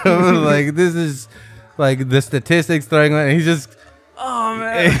words at him. Like, this is like the statistics throwing, and he's just, oh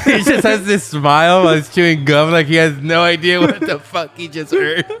man, he just has this smile while he's chewing gum, like he has no idea what the fuck he just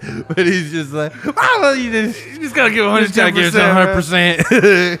heard. But he's just like, well, you just gotta give 110%.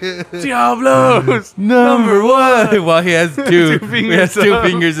 100%. Diablos, Number one. While he has two fingers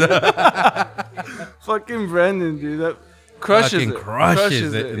fingers up. Fucking Brendan, dude, that crushes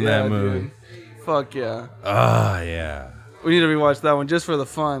it in that movie. Dude. Fuck yeah. Oh yeah. We need to rewatch that one just for the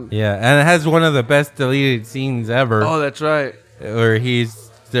fun. Yeah, and it has one of the best deleted scenes ever. Oh, that's right. Where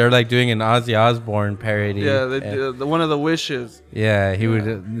they're like doing an Ozzy Osbourne parody. Yeah, the one of the wishes. Yeah, he would.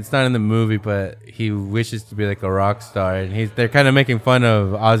 It's not in the movie, but he wishes to be like a rock star, and they're kind of making fun of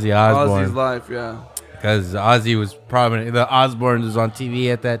Ozzy Osbourne. Ozzy's life, yeah. Because Ozzy was prominent. The Osbournes was on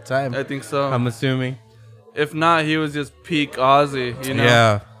TV at that time. I think so. I'm assuming. If not, he was just peak Ozzy, you know?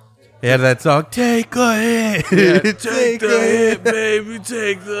 Yeah. He had that song, Take a Hit. Yeah, take the hit, baby,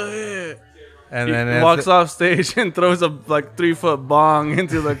 take the hit. And He then walks off stage and throws a 3-foot bong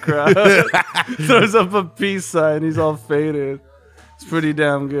into the crowd. Throws up a peace sign. He's all faded. It's pretty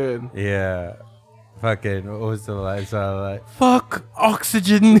damn good. Yeah. Fucking, what was the line? So like, fuck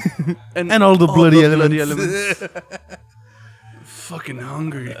oxygen And and all the bloody elements. Fucking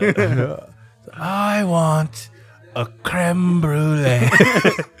hungry. I want a creme brulee.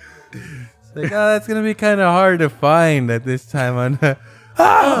 It's like, oh, that's gonna be kind of hard to find at this time on.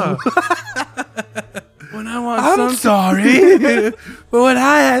 When I want I'm something. sorry, but when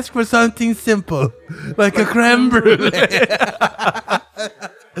I ask for something simple, like a creme brulee.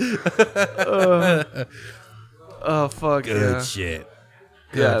 Oh fuck Good shit.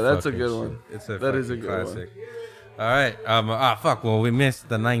 Yeah, Good that's a fucking good shit. one. It's a That is a fucking good classic. All right. Fuck. Well, we missed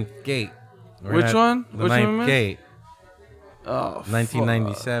the Ninth Gate. Which one? The Which one we Ninth missed? Gate. Oh,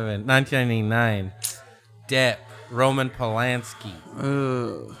 1997, 1999. Depp, Roman Polanski.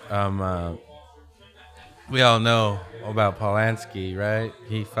 We all know about Polanski, right?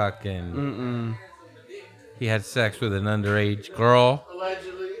 He fucking he had sex with an underage girl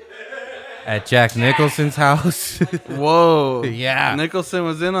at Jack Nicholson's house. Whoa. Yeah. Nicholson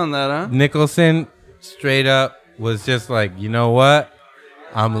was in on that, huh? Nicholson straight up was just like, you know what?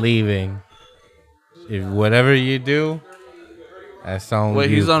 I'm leaving. If whatever you do, that's on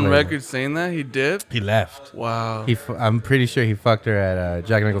Wait, you, he's on player. record saying that? He did? He left. Wow. I'm pretty sure he fucked her at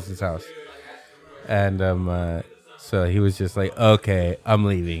Jack Nicholson's house. And so he was just like, okay, I'm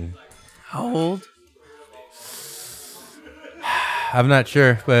leaving. How old? I'm not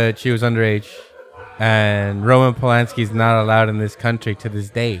sure, but she was underage. And Roman Polanski's not allowed in this country to this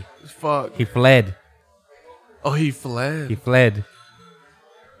day. Fuck. He fled. Oh, he fled. He fled.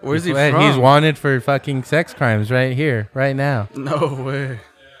 Where's he fled. from? He's wanted for fucking sex crimes right here, right now. No way.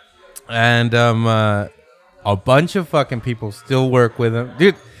 And a bunch of fucking people still work with him.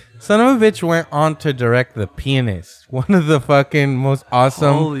 Dude, son of a bitch went on to direct The Pianist. One of the fucking most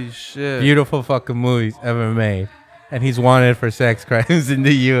awesome, Holy shit. beautiful fucking movies ever made. And he's wanted for sex crimes in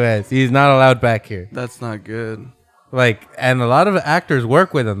the U.S. He's not allowed back here. That's not good. Like, and a lot of actors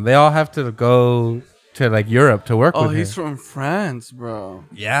work with him. They all have to go to like Europe to work with him. Oh, he's from France, bro.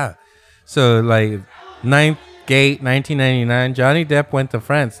 Yeah. So like Ninth Gate, 1999, Johnny Depp went to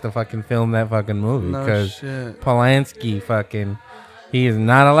France to fucking film that fucking movie No because shit. Polanski fucking, he is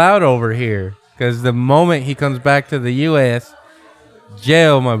not allowed over here because the moment he comes back to the U.S.,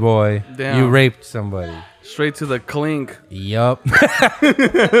 jail, my boy. Damn. You raped somebody. Straight to the clink. Yup.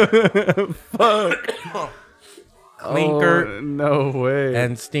 Fuck. Clinker Oh, no way.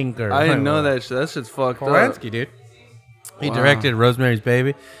 and stinker. I didn't know that shit. That shit's fucked up. Polanski, dude. He Wow. directed Rosemary's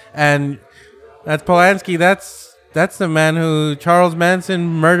Baby, and that's Polanski. That's the man who Charles Manson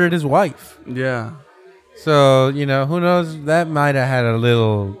murdered his wife. Yeah. So, you know, who knows? That might have had a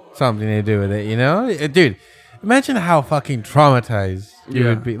little something to do with it, you know? Dude, imagine how fucking traumatized you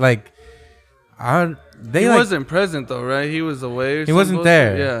would be. Like, he wasn't present, though, right? He was away or he wasn't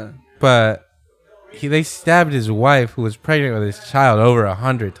there. Yeah. But they stabbed his wife, who was pregnant with his child, over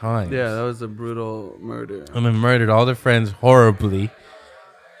 100 times. Yeah, that was a brutal murder. And then murdered all their friends horribly.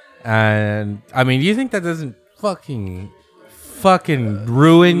 And, I mean, do you think that doesn't fucking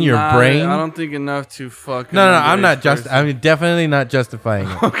ruin your brain? I don't think enough to fucking. No, I'm not I'm definitely not justifying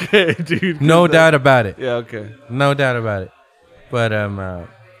it. Okay, dude. No doubt about it. Yeah, okay. No doubt about it. But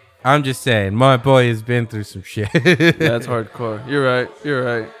I'm just saying, my boy has been through some shit. That's hardcore. You're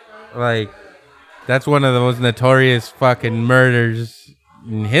right. Like, that's one of the most notorious fucking murders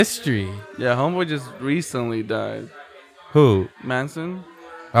in history. Yeah, homeboy just recently died. Who? Manson?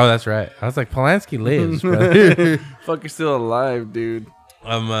 Oh, that's right. I was like, Polanski lives, bro. Fuck, you're still alive, dude.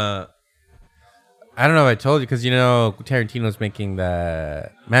 I don't know if I told you, because you know Tarantino's making the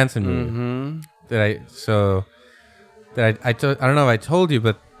Manson movie. I don't know if I told you,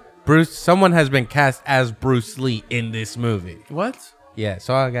 but someone has been cast as Bruce Lee in this movie. What? Yeah,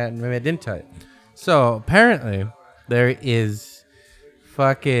 so maybe I didn't tell you. So apparently there is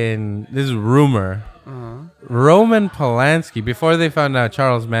this is rumor. Roman Polanski, before they found out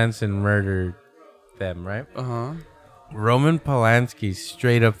Charles Manson murdered them, right? Roman Polanski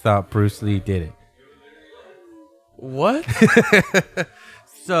straight up thought Bruce Lee did it. What?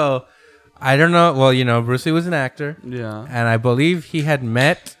 So, I don't know. Well, you know, Bruce Lee was an actor. Yeah. And I believe he had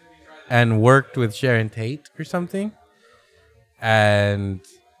met and worked with Sharon Tate or something. And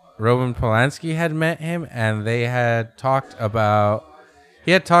Roman Polanski had met him, and they had talked about... He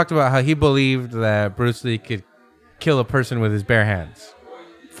had talked about how he believed that Bruce Lee could kill a person with his bare hands.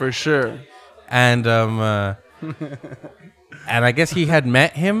 For sure. And and I guess he had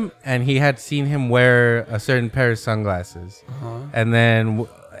met him, and he had seen him wear a certain pair of sunglasses. And then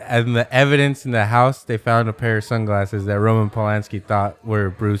and the evidence in the house, they found a pair of sunglasses that Roman Polanski thought were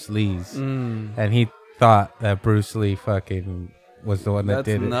Bruce Lee's. And he thought that Bruce Lee fucking was the one that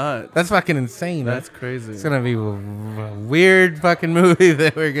did it. That's nuts. That's fucking insane. That's crazy. It's gonna be a weird fucking movie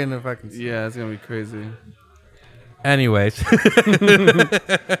that we're gonna fucking see. Yeah, it's gonna be crazy. Anyways. Fucking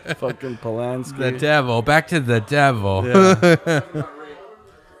Polanski. The devil. Back to the devil. Yeah.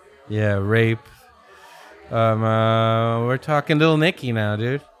 Yeah, rape. We're talking Little Nicky now,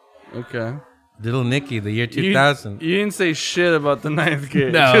 dude. Okay. Little Nicky, the year 2000. You didn't say shit about the ninth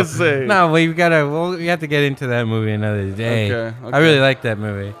gate. No, Just say. no, we have to get into that movie another day. Okay. I really like that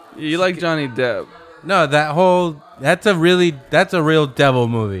movie. You like Johnny Depp. No, that's a real devil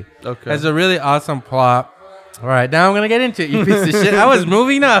movie. Okay. Has a really awesome plot. All right, now I'm gonna get into it. You piece of shit. I was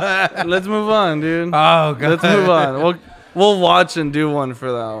moving on. Let's move on, dude. Oh god. Let's move on. We'll watch and do one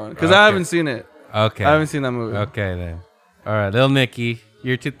for that one because I haven't seen it. Okay. I haven't seen that movie. Okay then. All right, Little Nicky,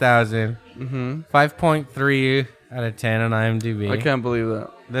 year 2000. 5.3 out of 10 on IMDb. I can't believe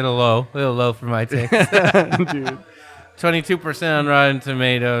that. Little low for my taste. Dude. 22% on Rotten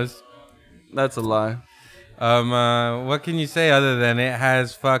Tomatoes. That's a lie. What can you say other than it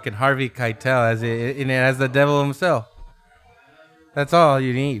has fucking Harvey Keitel as the devil himself? That's all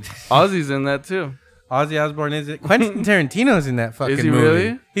you need. Ozzy's in that too. Ozzy Osbourne is it? Quentin Tarantino's in that fucking Is he movie.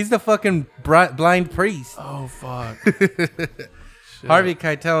 really? He's the fucking blind priest. Oh fuck. Harvey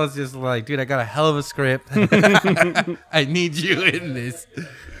Keitel is just like, dude, I got a hell of a script. I need you in this.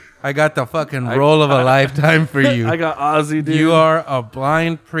 I got the fucking role of a lifetime for you. I got Ozzy, dude. You are a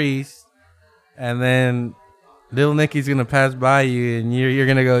blind priest, and then Little Nicky's gonna pass by you, and you're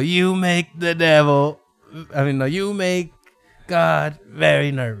gonna go, you make the devil. I mean, no, you make God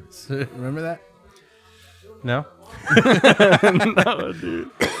very nervous. Remember that? No? No,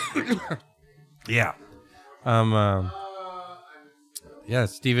 dude. Yeah. Yeah,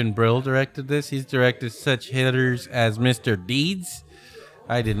 Stephen Brill directed this. He's directed such hitters as Mr. Deeds.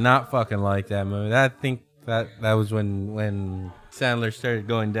 I did not fucking like that movie. I think that was when Sandler started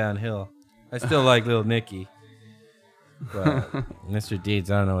going downhill. I still like Little Nicky. But Mr.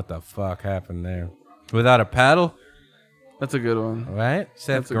 Deeds, I don't know what the fuck happened there. Without a Paddle. That's a good one. Right?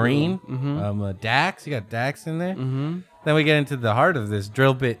 Seth Green. Dax. You got Dax in there. Then we get into the heart of this,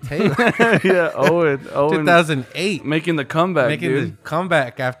 Drill Bit Taylor. Yeah, Owen. 2008. Making the comeback, the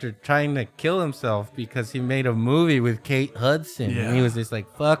comeback after trying to kill himself because he made a movie with Kate Hudson. Yeah. And he was just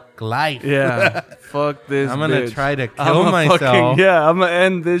like, fuck life. Yeah. Fuck this I'm going to bitch. try to kill myself. I'm going to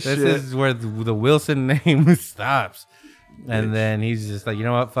end this shit. This is where the Wilson name stops. And then he's just like, you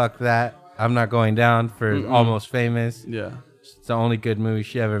know what? Fuck that. I'm not going down for Almost Famous. Yeah. It's the only good movie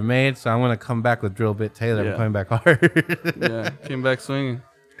she ever made, so I'm going to come back with Drill Bit Taylor. I'm coming back hard. Yeah, came back swinging.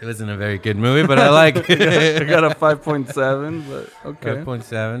 It wasn't a very good movie, but I like I it. got a 5.7, but okay.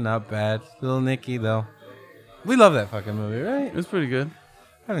 5.7, not bad. Little Nicky, though. We love that fucking movie, right? It was pretty good.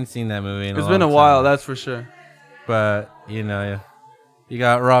 I haven't seen that movie in It's a been a long while, time. that's for sure. But, you know, you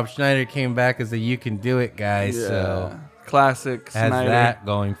got Rob Schneider came back as a You Can Do It guy, Yeah. so Classic has Snyder. that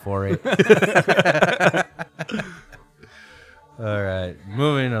going for it. All right,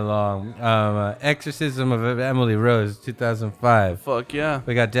 moving along. Exorcism of Emily Rose, 2005. Fuck yeah.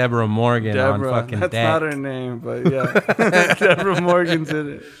 We got Deborah Morgan on Deborah. fucking That's deck. not her name, but yeah. Deborah Morgan's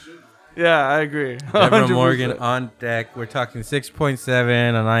in it. Yeah, I agree. Deborah 100%. Morgan on deck. We're talking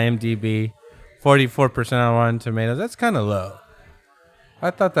 6.7 on IMDb, 44% on Rotten Tomatoes. That's kind of low. I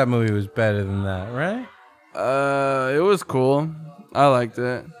thought that movie was better than that, right? It was cool. I liked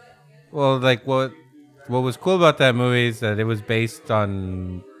it. Well, like what was cool about that movie is that it was based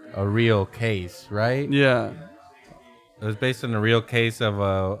on a real case, right? Yeah. It was based on a real case of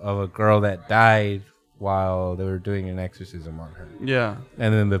a girl that died while they were doing an exorcism on her. Yeah.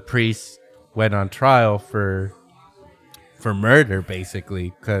 And then the priest went on trial for murder,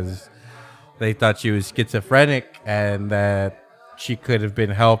 basically, because they thought she was schizophrenic and that she could have been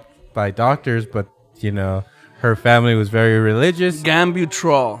helped by doctors, but, you know, her family was very religious.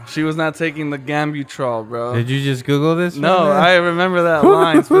 Gambutrol. She was not taking the Gambutrol, bro. Did you just Google this? No, man? I remember that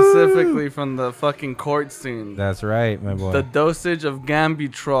line specifically from the fucking court scene. That's right, my boy. The dosage of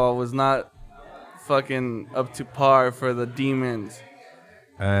Gambutrol was not fucking up to par for the demons.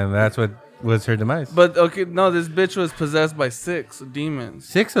 And that's what was her demise. But okay, no, this bitch was possessed by 6 demons.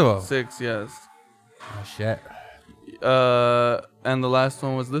 6 of them. 6, yes. Oh, shit. And the last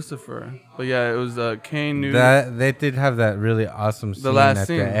one was Lucifer. But yeah, it was Cain knew. That they did have that really awesome scene last at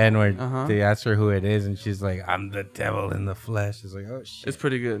scene. the end where Uh-huh. they ask her who it is, and she's like, "I'm the devil in the flesh." It's like, oh shit, It's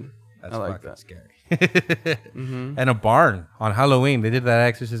pretty good. that's I like fucking that. scary. Mm-hmm. And a barn on Halloween. They did that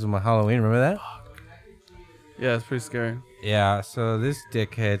exorcism on Halloween. Remember that? Yeah, it's pretty scary. Yeah. So this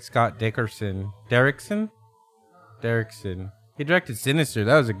dickhead, Scott Derrickson. He directed Sinister.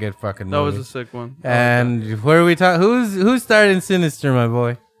 That was a good fucking movie. That was a sick one. And where are we talking? Who starred in Sinister, my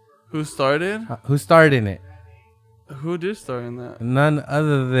boy? Who started? Who starred in it? Who did star in that? None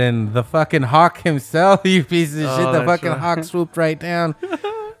other than the fucking Hawk himself, you piece of Oh, shit. The that's fucking right. Hawk swooped right down.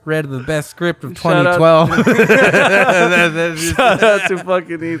 Read the best script of Shout out- 2012. Shout out to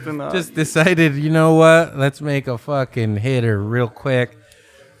fucking Ethan Hawke. Just decided, you know what? Let's make a fucking hitter real quick.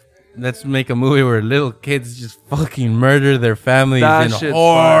 Let's make a movie where little kids just fucking murder their families that in shit's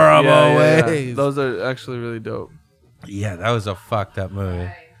horrible fun. Yeah. ways. Those are actually really dope. Yeah, that was a fucked up movie.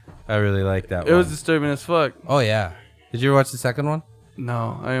 I really like that It one. was disturbing as fuck. Oh, yeah. Did you ever watch the second one?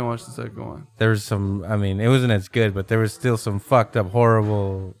 No, I didn't watch the second one. There was some, I mean, it wasn't as good, but there was still some fucked up,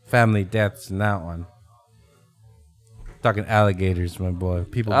 horrible family deaths in that one. Talking alligators, my boy.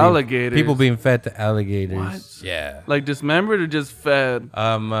 Alligators? People being fed to alligators. What? Yeah. Like dismembered or just fed?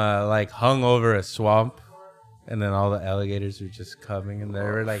 Like hung over a swamp, and then all the alligators were just coming, and they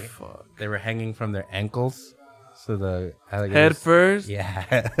were like, fuck. they were hanging from their ankles, so the alligators. Head first?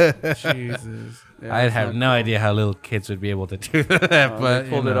 Yeah. Jesus. Yeah, I'd that's have not no cool. idea how little kids would be able to do that, but They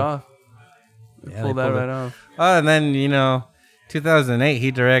pulled you it know. off. They Yeah, pulled they that pulled right it. off. Oh, and then, 2008,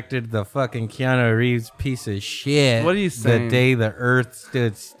 he directed the fucking Keanu Reeves piece of shit. What are you saying? The Day the Earth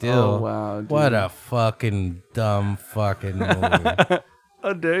Stood Still. Oh, wow, dude. What a fucking dumb fucking movie.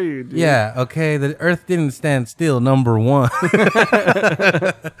 How dare you, dude? Yeah, okay, the Earth didn't stand still, number one.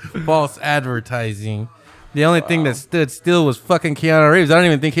 False advertising. The only thing that stood still was fucking Keanu Reeves. I don't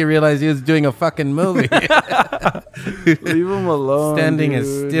even think he realized he was doing a fucking movie. Leave him alone. Standing dude.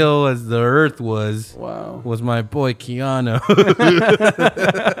 as still as the Earth was my boy Keanu.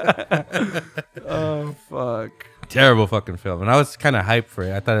 Oh, fuck. Terrible fucking film. And I was kind of hyped for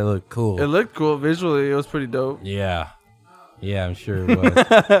it. I thought it looked cool. It looked cool visually. It was pretty dope. Yeah. Yeah, I'm sure it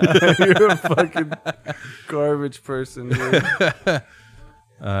was. You're a fucking garbage person, dude.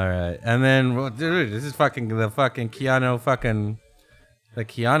 All right. And then, well, dude, this is fucking the fucking Keanu the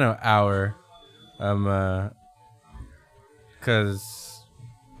Keanu hour. Because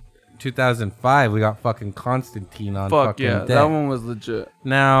 2005, we got fucking Constantine on Fuck fucking yeah. deck. That one was legit.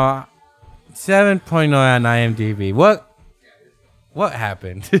 Now, 7.0 on IMDb. What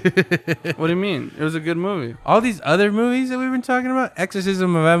happened? What do you mean? It was a good movie. All these other movies that we've been talking about?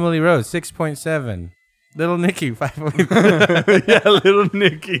 Exorcism of Emily Rose, 6.7. Little Nicky, 5.5. Yeah, little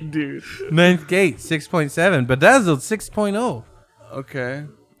Nicky, dude. Ninth Gate, 6.7. Bedazzled, 6.0. Okay.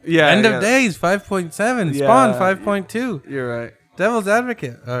 Yeah. End yeah. of Days, 5.7. Yeah. Spawn, 5.2. You're right. Devil's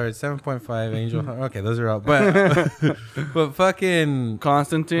Advocate, all right, 7.5. Angel, okay, those are all. But fucking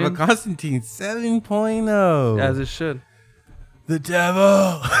Constantine. Constantine, 7.0. As it should. the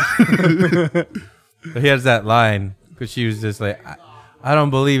devil. He has that line because she was just like, I don't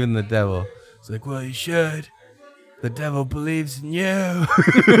believe in the devil. It's like, well, you should. The devil believes in you.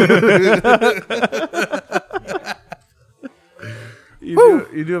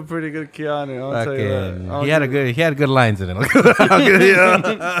 You do a pretty good Keanu. I'll tell you that. He had good lines in it.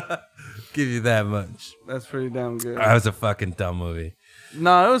 Give you that much. That's pretty damn good. That was a fucking dumb movie.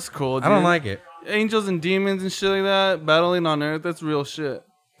 No, it was cool, dude. I don't like it. Angels and demons and shit like that, battling on Earth, that's real shit.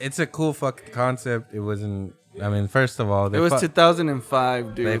 It's a cool fucking concept. It wasn't. I mean, first of all, it was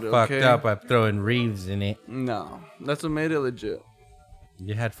 2005, dude. They fucked up by throwing Reeves in it. No, that's what made it legit.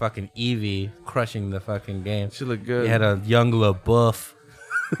 You had fucking Evie crushing the fucking game. She looked good. You had a young LaBeouf.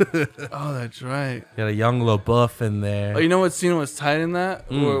 Oh, that's right. You had a young LaBeouf in there. Oh, you know what scene was tight in that?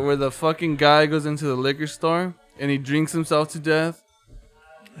 Where the fucking guy goes into the liquor store and he drinks himself to death.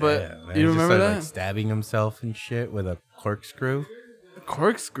 But yeah, you remember that? Like stabbing himself and shit with a corkscrew.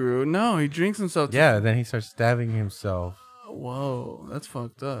 Corkscrew? No, he drinks himself. Then he starts stabbing himself. Whoa, that's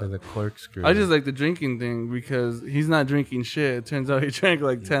fucked up. With a corkscrew. I just like the drinking thing because he's not drinking shit. It turns out he drank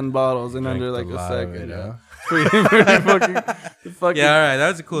like 10 bottles in under like a second. Yeah. Pretty fucking, yeah, all right, that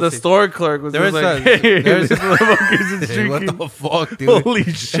was a cool The scene. Store clerk was like, hey, this motherfucker's drinking. What the fuck, dude? Holy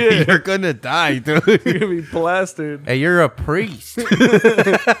shit. You're gonna die, dude. You're gonna be plastered. Hey, you're a priest.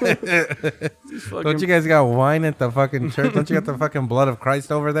 Don't you guys got wine at the fucking church? Don't you got the fucking blood of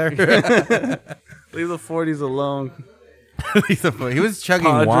Christ over there? Leave the 40s alone. He was chugging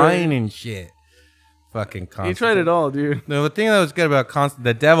wine and shit. Fucking Constantine. He tried it all, dude. No, the thing that was good about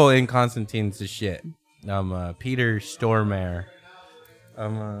the devil in Constantine's the shit. Peter Stormare.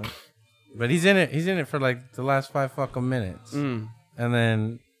 But he's in it. He's in it for like the last 5 fucking minutes, and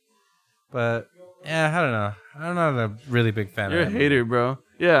then, but yeah, I don't know. I'm not a really big fan. You're of a that hater, bro.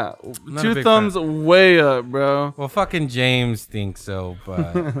 Yeah, Not 2 thumbs way up, bro. Well, fucking James thinks so,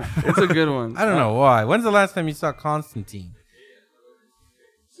 but it's a good one. I don't know why. When's the last time you saw Constantine?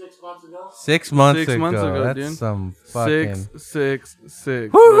 6 months ago. 6 months 6 months ago, That's dude. some fucking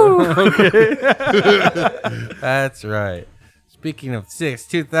 666. Woo! Okay. That's right. Speaking of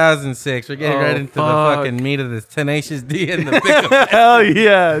 2006, we're getting right into the fucking meat of this Tenacious D and the Pick Up. Hell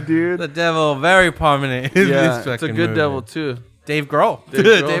yeah, dude. The devil, very prominent in this fucking it's a good movie. devil too. Dave Grohl. Dave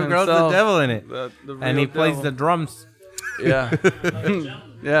Grohl's the devil in it. The And he real plays devil. the drums. Yeah.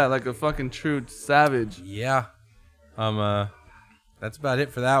 Yeah, like a fucking true savage. Yeah. That's about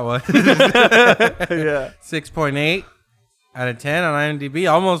it for that one. Yeah. 6.8 out of 10 on IMDb.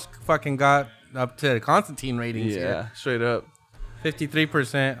 Almost fucking got up to Constantine ratings Yeah, here. straight up.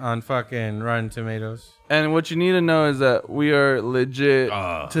 53% on fucking Rotten Tomatoes. And what you need to know is that we are legit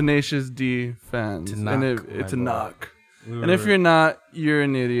Tenacious D fans. To and knock, it's a my boy. knock. And if you're not, you're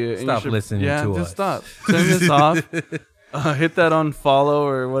an idiot. And Stop you listening yeah, to just us. stop. Turn this off. Hit that unfollow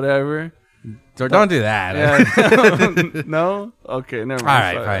or whatever. Don't do that. Yeah. No? Okay, never All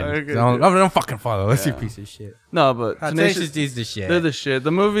mind. right, fine. Okay, Don't fucking follow us, you Yeah. piece of shit. No, but Tenacious D's the shit. they're the shit.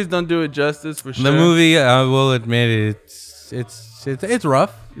 The movies don't do it justice for sure. The movie, I will admit, it's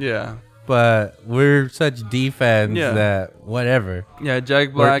rough, Yeah. but we're such D fans Yeah. that whatever. Yeah,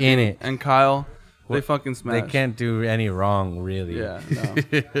 Jack Black in it. and Kyle, they fucking smash. They can't do any wrong, really. Yeah, no.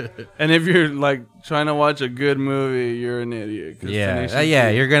 And if you're like trying to watch a good movie, you're an idiot. 'cause Tenacious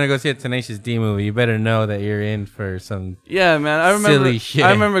D- You're gonna go see a Tenacious D movie. You better know that you're in for some. Yeah, man. I remember. Silly shit.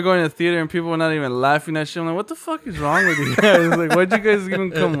 I remember going to the theater and people were not even laughing at shit. I'm like, what the fuck is wrong with you guys? Like, why'd you guys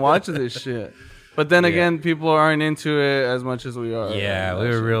even come watch this shit? But then again, people aren't into it as much as we are. Yeah, we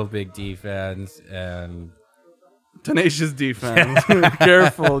were real big D fans, and Tenacious D fans.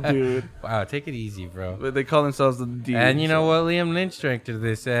 Careful, dude. wow, take it easy, bro. But they call themselves the D. And you know what? Liam Lynch directed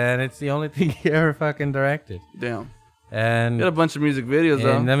this, and it's the only thing he ever fucking directed. Damn. And He had a bunch of music videos,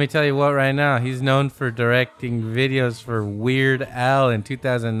 though. And let me tell you what, right now, he's known for directing videos for Weird Al in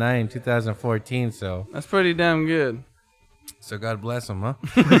 2009, 2014. So That's pretty damn good. God bless him, huh?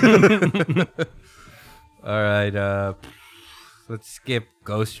 All right, let's skip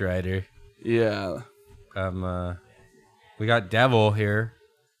Ghost Rider. Yeah. We got Devil here.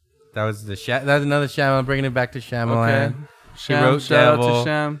 That was another Shyamalan, bringing it back to Shyamalan. Okay. He wrote Shout out Devil. to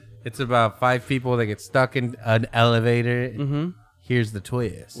Sham. It's about 5 people that get stuck in an elevator. Mm-hmm. Here's the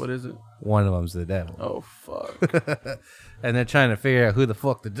twist. What is it? One of them's the devil. Oh, fuck. And they're trying to figure out who the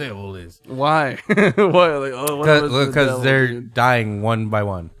fuck the devil is. Why? Why? Like, oh, what was the Because devil, they're dude? dying one by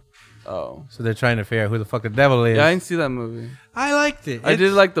one. Oh. So they're trying to figure out who the fuck the devil is. Yeah, I didn't see that movie. I liked it. I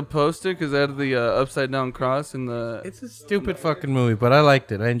did like the poster because they had the upside down cross in the. It's a stupid fucking movie, but I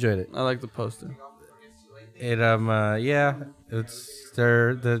liked it. I enjoyed it. I like the poster. It's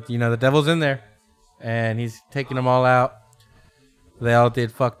the devil's in there, and he's taking them all out. they all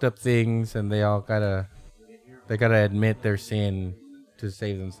did fucked up things, and they gotta admit their sin to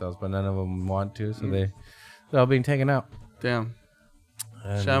save themselves, but none of them want to, so they're all being taken out. Damn.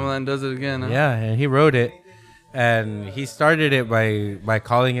 And Shyamalan does it again, huh? yeah, and he wrote it, and he started it by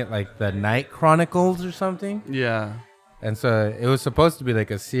calling it like the Night Chronicles or something. Yeah. And so it was supposed to be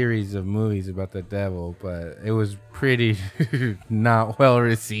like a series of movies about the devil, but it was pretty not well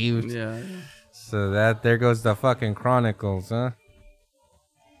received. Yeah. So there goes the fucking Chronicles, huh?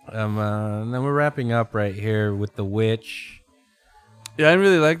 And then we're wrapping up right here with The Witch. Yeah, I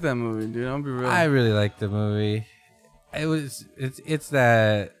really like that movie, dude. I'll be real. I really liked the movie. It's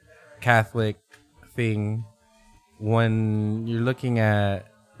that Catholic thing. When you're looking at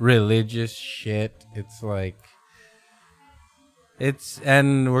religious shit, it's like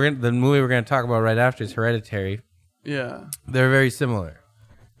the movie we're gonna talk about right after is Hereditary. Yeah. They're very similar.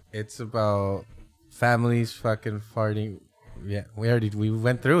 It's about families fucking farting. Yeah, we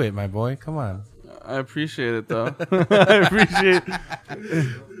went through it, my boy. Come on. I appreciate it though. I appreciate you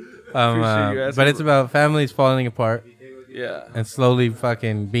asking. But it's about families falling apart. Yeah. And slowly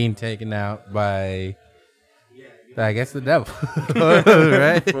fucking being taken out by, I guess, the devil.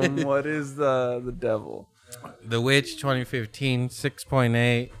 Right? From what is the devil? The Witch 2015,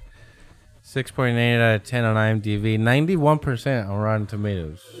 6.8. 6.8 out of 10 on IMDb. 91% on Rotten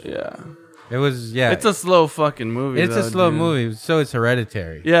Tomatoes. Yeah. It was, yeah. It's a slow fucking movie. It's a slow movie, so it's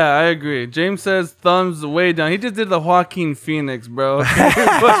Hereditary. Yeah, I agree. James says thumbs way down. He just did the Joaquin Phoenix, bro.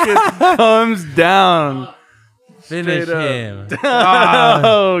 Fucking thumbs down. Finish him.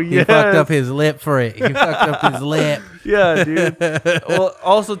 Oh, He yes. fucked up his lip for it. He fucked up his lip. Yeah, dude. Well,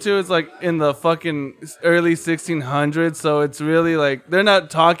 also, too, it's like in the fucking early 1600s, so it's really like they're not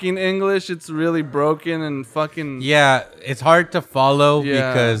talking English. It's really broken and fucking. Yeah, it's hard to follow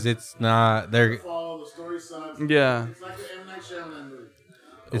Yeah. because it's not. They're. Follow the story sucks. Yeah. It's like the M. Night Shyamalan movie.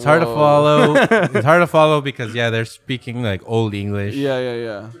 It's hard to follow. It's hard to follow because they're speaking like old English. Yeah.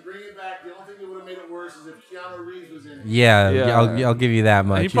 To bring it back, the only thing that would have made it worse is if Keanu Reeves was in it. Yeah. I'll give you that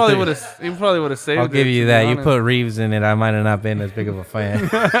much. He probably would have. He probably would have saved it. I'll give you to be that. You honest. put Reeves in it, I might have not been as big of a fan.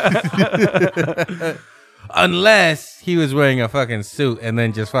 Unless he was wearing a fucking suit and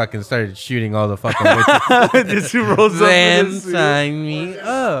then just fucking started shooting all the fucking witches. Just rolls up in Then his suit. sign me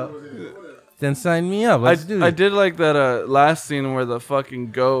up. Then sign me up. Let's do it. I did like that last scene where the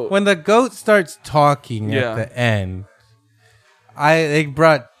fucking goat. When the goat starts talking Yeah. at the end, it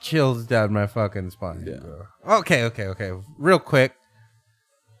brought chills down my fucking spine. Yeah. Bro. Okay. Real quick.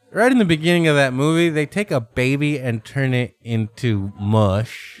 Right in the beginning of that movie, they take a baby and turn it into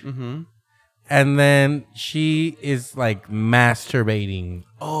mush. Mm-hmm. And then she is like masturbating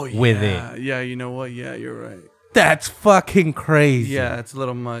with it. Yeah, you know what? Yeah, you're right. That's fucking crazy. Yeah, it's a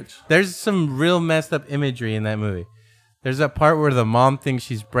little much. There's some real messed up imagery in that movie. There's that part where the mom thinks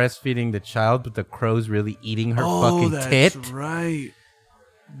she's breastfeeding the child, but the crow's really eating her fucking tit. That's right.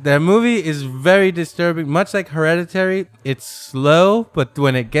 The movie is very disturbing. Much like Hereditary, it's slow, but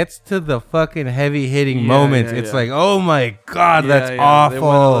when it gets to the fucking heavy-hitting moments, it's like, oh my God, that's They went awful.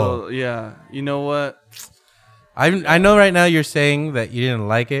 a little, yeah. You know what? I know right now you're saying that you didn't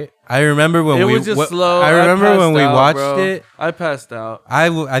like it. I remember when It was just slow. I remember passed when we out, watched bro. it. I passed out.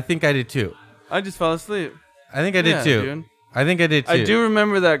 I think I did too. I just fell asleep. I think I did Yeah, too. dude. I think I did too. I do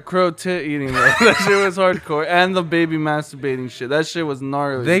remember that crow tit eating though. That shit was hardcore. And the baby masturbating shit. That shit was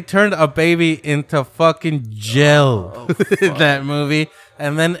gnarly. They turned a baby into fucking gel Oh, in that movie.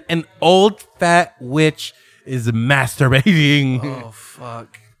 And then an old fat witch is masturbating. Oh,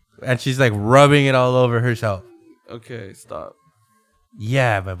 fuck. And she's like rubbing it all over herself. Okay, stop.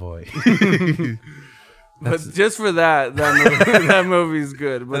 Yeah, my boy. But just for that movie, that movie's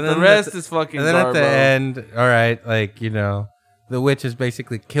good. But the rest is fucking And then at the garbo. end, all right, like, you know, the witch has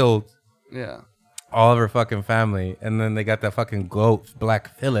basically killed Yeah. all of her fucking family. And then they got that fucking goat,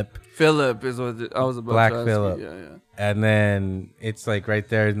 Black Phillip. Philip is what I was about Black to ask Phillip. you. Yeah. And then it's like right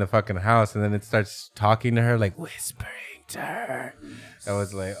there in the fucking house. And then it starts talking to her, like whispering to her. I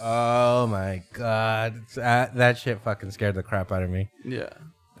was like, oh my God. That shit fucking scared the crap out of me. Yeah.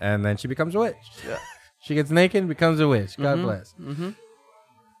 And then she becomes a witch. Yeah. She gets naked, becomes a witch. God bless. Mm-hmm.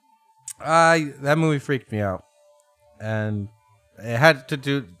 That movie freaked me out. And it had to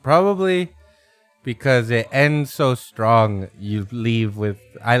do probably because it ends so strong.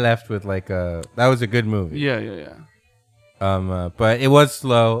 I left with like that was a good movie. Yeah. But it was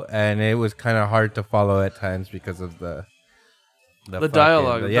slow and it was kind of hard to follow at times because of the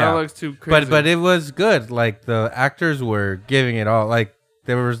dialogue. The dialogue's too crazy. But it was good. Like the actors were giving it all. Like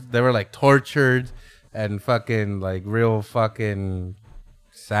they were like tortured and fucking like real fucking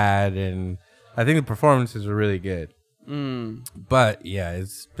sad, and I think the performances were really good. But yeah,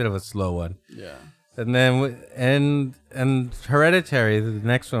 it's a bit of a slow one. Yeah. And then and Hereditary, the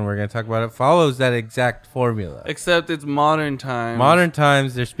next one we're gonna talk about, it follows that exact formula. Except it's modern times. Modern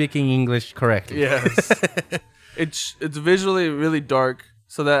times, they're speaking English correctly. Yes. it's visually really dark,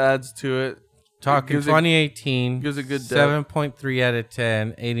 so that adds to it. Talking 2018, gives a good 7.3 out of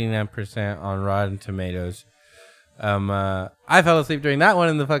 10, 89% on Rotten Tomatoes. I fell asleep during that one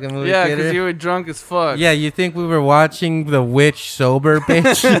in the fucking movie Yeah, theater. because you were drunk as fuck. Yeah, you think we were watching The Witch sober,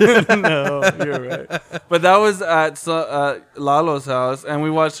 bitch? No, you're right. But that was at Lalo's house, and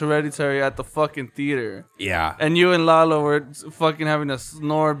we watched Hereditary at the fucking theater. Yeah. And you and Lalo were fucking having a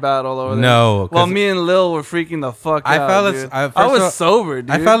snore battle over there. No. While me and Lil were freaking the fuck out, dude. I was sober,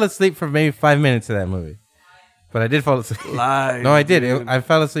 dude. I fell asleep for maybe 5 minutes of that movie. But I did fall asleep. Lies, no, I did. I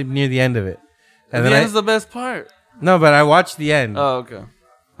fell asleep near the end of it. And the end's the best part. No, but I watched the end. Oh, okay.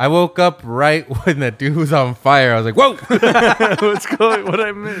 I woke up right when the dude was on fire. I was like, whoa! What's going? What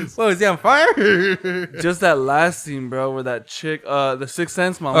I missed? Whoa, is he on fire? Just that last scene, bro, where that chick, the Sixth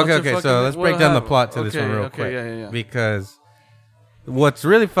Sense mom. Okay, so let's break down the plot to this one real quick. Yeah. Because what's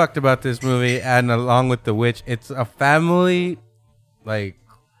really fucked about this movie, and along with The Witch, it's a family, like,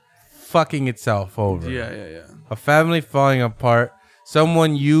 fucking itself over. Yeah. A family falling apart.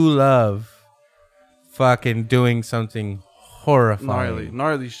 Someone you love fucking doing something horrifying.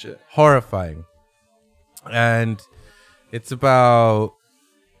 Gnarly shit. Horrifying. And it's about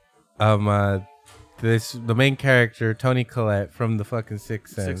the main character, Toni Collette from the fucking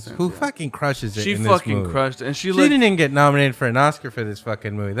Sixth Sense, who fucking crushes it. She in this fucking movie. crushed it. And she didn't get nominated for an Oscar for this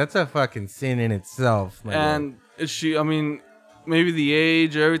fucking movie. That's a fucking sin in itself. And I mean, maybe the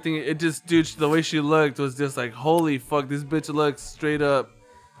age or everything, it just, dude, the way she looked was just like, holy fuck, this bitch looks straight up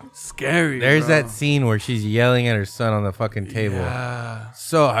scary. There's bro. that scene where she's yelling at her son on the fucking table. Yeah.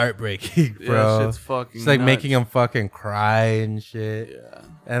 So heartbreaking, bro. Yeah, shit's fucking It's like nuts. making him fucking cry and shit. Yeah.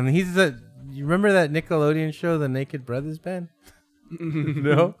 And you remember that Nickelodeon show, The Naked Brothers Band?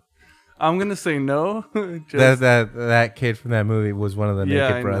 No? I'm gonna say no. That kid from that movie was one of the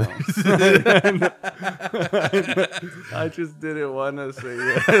Naked Brothers. I just didn't want to say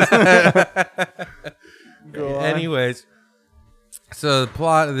yes. Go on. Anyways, so the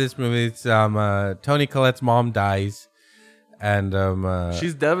plot of this movie is Toni Collette's mom dies, and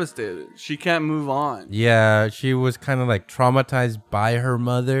she's devastated. She can't move on. Yeah, she was kind of like traumatized by her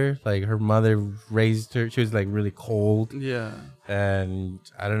mother. Like her mother raised her. She was like really cold. Yeah. And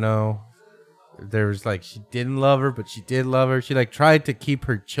I don't know. There was like she didn't love her, but she did love her. She like tried to keep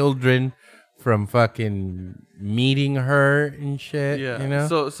her children from fucking meeting her and shit. Yeah. You know.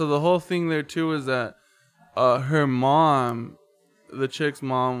 So the whole thing there too is that her mom, the chick's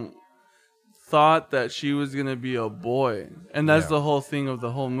mom, thought that she was gonna be a boy, and that's the whole thing of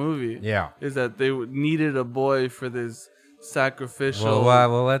the whole movie. Yeah. Is that they needed a boy for this sacrificial.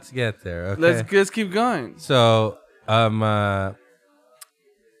 Well, let's get there. Okay. Let's keep going. So,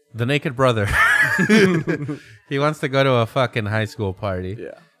 the naked brother, he wants to go to a fucking high school party.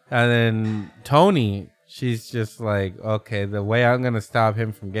 Yeah. And then Toni, she's just like, okay, the way I'm going to stop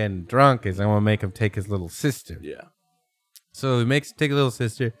him from getting drunk is I'm going to make him take his little sister. Yeah. So he makes her take a little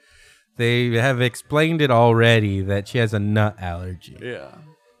sister. They have explained it already that she has a nut allergy. Yeah.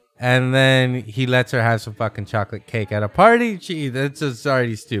 And then he lets her have some fucking chocolate cake at a party. That's just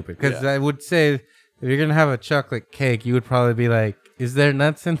already stupid. Because I would say, if you're going to have a chocolate cake, you would probably be like, is there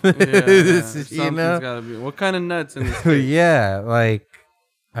nuts in this? Yeah. You know? Gotta be. What kind of nuts in this cake? Yeah, like,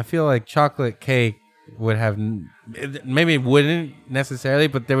 I feel like chocolate cake would have, maybe it wouldn't necessarily,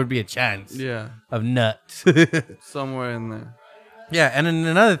 but there would be a chance of nuts. Somewhere in there. Yeah, and then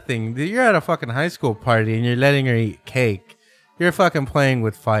another thing, you're at a fucking high school party and you're letting her eat cake. You're fucking playing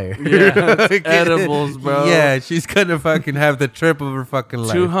with fire. Yeah, it's edibles, bro. Yeah, she's gonna fucking have the trip of her fucking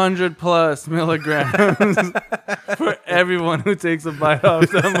life. 200 plus milligrams for everyone who takes a bite off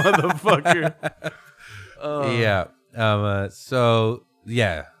that motherfucker. Yeah. So,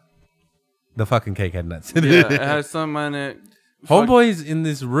 yeah. The fucking cake had nuts in it. Yeah, it has some on it. Homeboy's in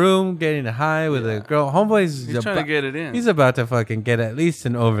this room getting high with a girl. Homeboy's He's trying to get it in. He's about to fucking get at least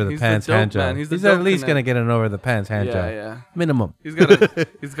an over the pants hand job. He's at least gonna get an over the pants hand job. Yeah. Minimum. He's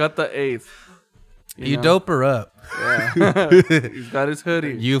got the eighth. You dope her up. Yeah. He's got his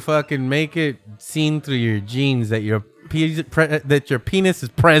hoodie. You fucking make it seen through your jeans that your penis is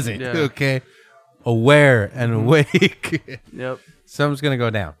present. Yeah. Okay, aware and awake. Yep. Something's gonna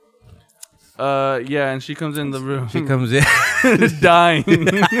go down. Yeah, and she comes in the room. She comes in dying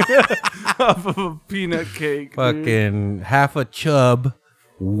off of a peanut cake. Fucking half a chub,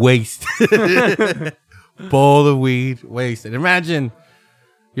 wasted. Bowl of weed, wasted. Imagine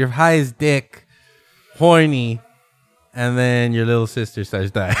you're high as dick, horny, and then your little sister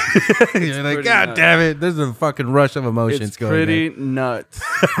starts dying. You're like, pretty God nuts. damn it! There's a fucking rush of emotions It's going pretty on. nuts.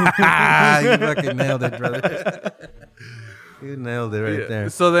 You fucking nailed it, brother. You nailed it right there.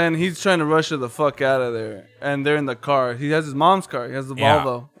 So then he's trying to rush her the fuck out of there, and they're in the car. He has his mom's car. He has the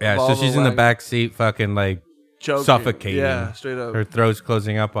Volvo. Yeah, The so Volvo she's in the wagon. back seat, fucking like Choking. suffocating. Yeah, straight up. Her throat's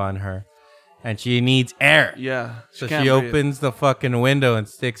closing up on her, and she needs air. Yeah. So can't she breathe. opens the fucking window and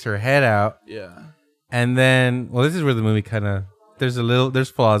sticks her head out. Yeah. And then, well, this is where the movie kind of, there's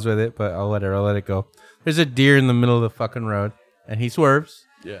flaws with it, but I'll let it go. There's a deer in the middle of the fucking road, and he swerves.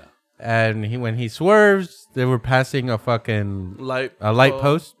 Yeah. And when he swerves, they were passing a fucking Light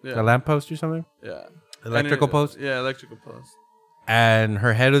post, Yeah. a lamp post or something, Yeah. electrical post. Yeah, electrical post. And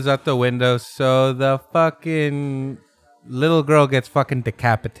her head was out the window, so the fucking little girl gets fucking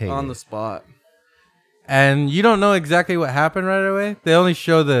decapitated On the spot. And you don't know exactly what happened right away. They only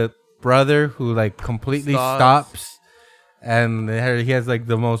show the brother who like completely stops, and he has like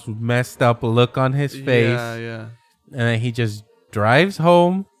the most messed up look on his face. Yeah, yeah. And then he just drives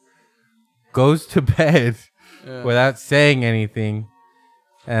home, goes to bed without saying anything,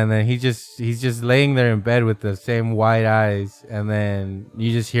 and then he's just laying there in bed with the same wide eyes, and then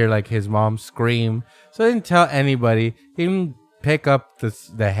you just hear like his mom scream. So he didn't tell anybody. He didn't pick up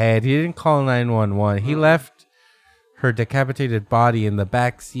the head. He didn't call 911. He left her decapitated body in the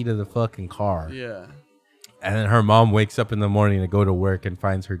back seat of the fucking car. Yeah. And then her mom wakes up in the morning to go to work and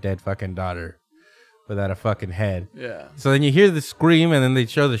finds her dead fucking daughter without a fucking head. Yeah. So then you hear the scream, and then they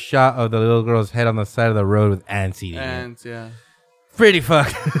show the shot of the little girl's head on the side of the road with ants eating it. Ants, yeah. Pretty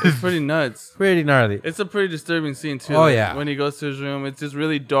fucking... It's pretty nuts. Pretty gnarly. It's a pretty disturbing scene, too. Oh, like, yeah. When he goes to his room, it's just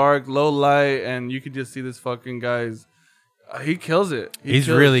really dark, low light, and you could just see this fucking guy's... he kills it. He's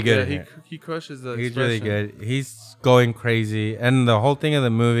really good Yeah, at it. he crushes the He's really expression. good. He's going crazy. And the whole thing of the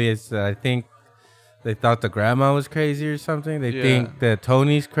movie is that I think they thought the grandma was crazy or something. They think that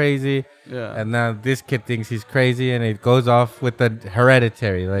Tony's crazy. Yeah. And now this kid thinks he's crazy, and it goes off with the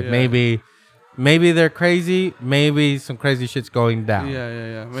hereditary. Like maybe they're crazy. Maybe some crazy shit's going down.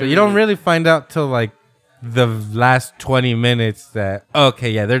 Yeah. So you don't really find out till like the last 20 minutes that, okay,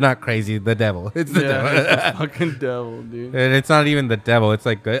 yeah, they're not crazy. The devil. It's the devil. It's the fucking devil, dude. And it's not even the devil. It's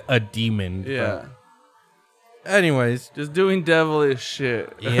like a demon. Yeah. But anyways. Just doing devilish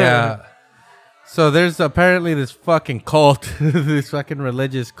shit. Yeah. So there's apparently this fucking cult, this fucking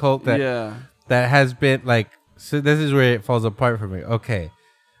religious cult that has been like, so this is where it falls apart for me. Okay.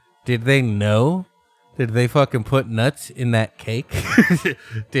 Did they know? Did they fucking put nuts in that cake?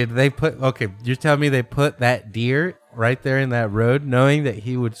 Did they put, okay, you're telling me they put that deer right there in that road, knowing that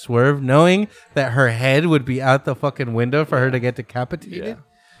he would swerve, knowing that her head would be out the fucking window for her to get decapitated?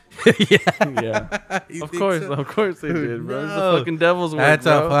 Yeah. Of course they did, bro. It's the fucking devil's work, That's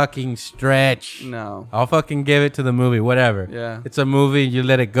bro. a fucking stretch. No. I'll fucking give it to the movie, whatever. Yeah. It's a movie, you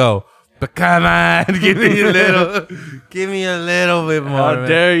let it go. But come on, give me a little bit more. How man.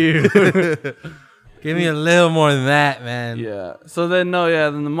 dare you? Give me a little more than that, man. Yeah. So then,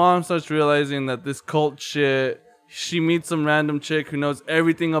 then the mom starts realizing that this cult shit, she meets some random chick who knows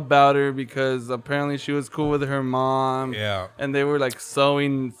everything about her because apparently she was cool with her mom. Yeah. And they were like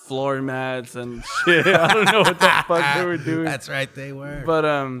sewing floor mats and shit. I don't know what the fuck they were doing. That's right, they were. But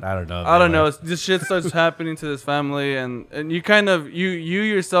I don't know. I don't know. This shit starts happening to this family, and you kind of you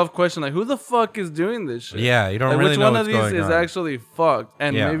yourself question like, who the fuck is doing this shit? Yeah, you don't like, really which know one what's of these going is on. actually fucked,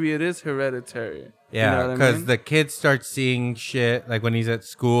 and Yeah. maybe it is hereditary. Yeah, You know because what I mean? the kid starts seeing shit like when he's at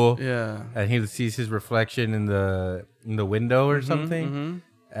school. Yeah. And he sees his reflection in the window or something,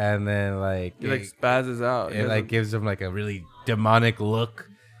 and then like He like spazzes out. it like gives him like a really demonic look,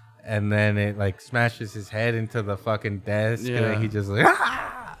 and then it like smashes his head into the fucking desk, and then he just like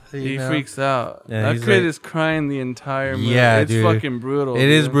he freaks out. Yeah, That he's kid like- is crying the entire movie. Yeah, it's dude. fucking brutal. It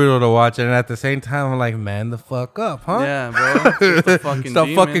is dude. brutal to watch, and at the same time, I'm like, man, the fuck up, huh? Yeah, bro. It's a fucking Stop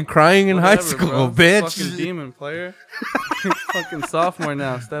demon. fucking crying in high Whatever, school, bro. It's a bitch. fucking demon player. Fucking sophomore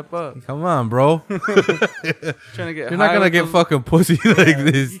now. Step up. Come on, bro. Trying to get You're high not gonna with get them. fucking pussy like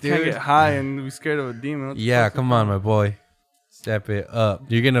this, You dude. can't get high and be scared of a demon. What the Yeah, fuck? come on, my boy. Step it up.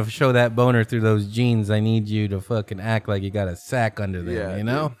 You're gonna show that boner through those jeans. I need you to fucking act like you got a sack under there, Yeah, you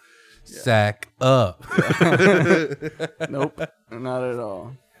know? Sack up. Nope, not at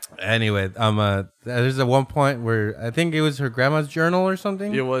all. Anyway, there's a one point where I think it was her grandma's journal or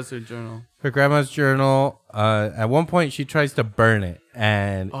something. It was her journal. Her grandma's journal. At one point, she tries to burn it,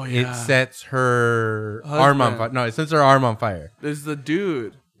 and it sets her arm on fire. No, it sets her arm on fire. There's the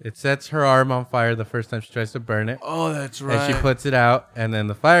dude. It sets her arm on fire the first time she tries to burn it. Oh, that's right. And she puts it out, and then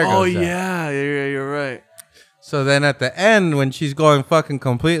the fire goes out. Oh yeah, you're right. So then at the end, when she's going fucking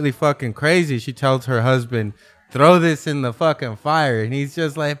completely fucking crazy, she tells her husband, throw this in the fucking fire. And he's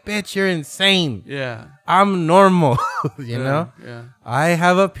just like, bitch, you're insane. Yeah. I'm normal, you know? Yeah. I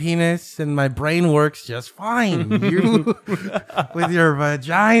have a penis and my brain works just fine. You, with your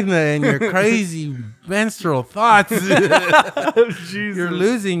vagina and your crazy menstrual thoughts, you're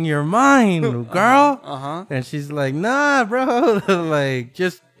losing your mind, girl. Uh-huh. And she's like, nah, bro. Like,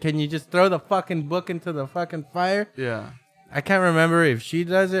 can you just throw the fucking book into the fucking fire? Yeah. I can't remember if she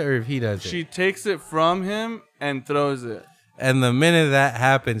does it or if he does it. She takes it from him and throws it. And the minute that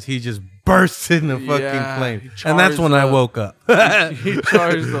happens, he just bursts in the fucking flame. And that's when I woke up. He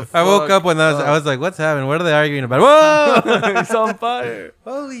charged the fuck I woke up when I was like, what's happening? What are they arguing about? Whoa! He's on fire.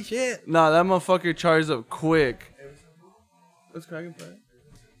 Holy shit. Nah, that motherfucker charged up quick. What's cracking, bro?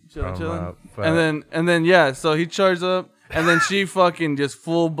 Chilling. And then, yeah, so he charged up. And then she fucking just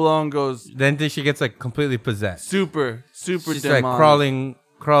full blown goes. Then she gets like completely possessed. Super She's demonic. like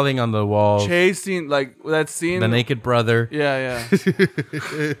crawling on the wall. Chasing, like that scene. The naked brother. Yeah.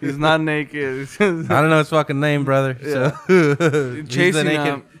 He's not naked. I don't know his fucking name, brother. Yeah. So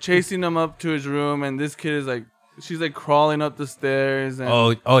chasing him up to his room. And this kid is like, she's like crawling up the stairs. And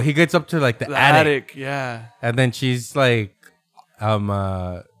oh, he gets up to like the attic. Yeah. And then she's like,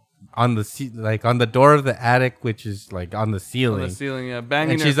 on the door of the attic, which is like on the ceiling. On the ceiling, yeah,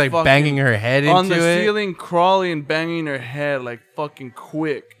 banging. And she's like banging her head into it. on the ceiling, crawling, banging her head like fucking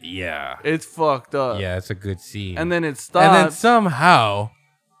quick. Yeah, it's fucked up. Yeah, it's a good scene. And then it stops. And then somehow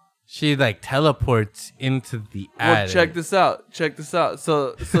she like teleports into the attic. Check this out.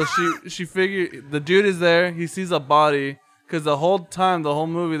 So she figured the dude is there. He sees a body. Because the whole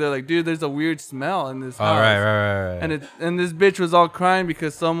movie, they're like, dude, there's a weird smell in this house. Right. And this bitch was all crying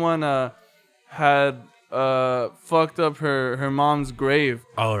because someone had fucked up her mom's grave.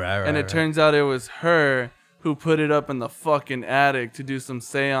 Oh, right. And it turns out it was her who put it up in the fucking attic to do some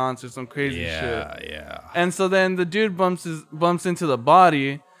seance or some crazy shit. Yeah. And so then the dude bumps into the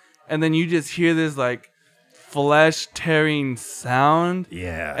body, and then you just hear this like flesh tearing sound.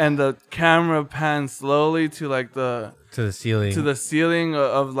 Yeah. And the camera pans slowly to like the ceiling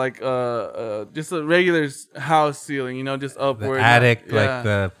of like just a regular house ceiling, you know, just upward. The attic, like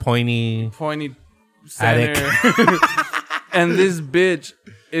the pointy center. And this bitch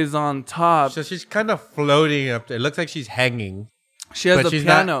is on top. So she's kind of floating up there. It looks like she's hanging. She has a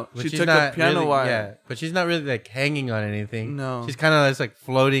piano. She took a piano wire. Yeah, but she's not really like hanging on anything. No. She's kind of just like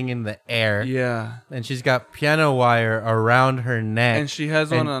floating in the air. Yeah. And she's got piano wire around her neck. And she has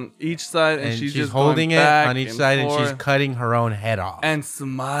one on each side. And she's just holding going it back on each side and she's cutting her own head off. And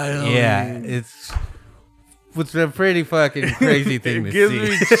smiling. Yeah. It's a pretty fucking crazy thing to see. It gives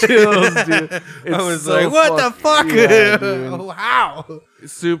me chills, dude. I was so like, what the fuck? Yeah, wow.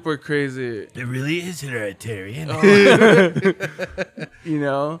 Super crazy. It really is hereditary. You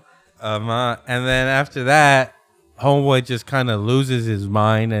know? And then after that, homeboy just kind of loses his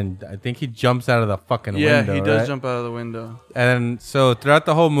mind, and I think he jumps out of the fucking window. Yeah, he does jump out of the window. And so throughout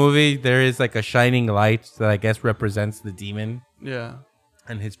the whole movie, there is like a shining light that I guess represents the demon. Yeah.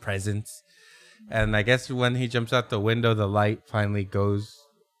 And his presence. And I guess when he jumps out the window, the light finally goes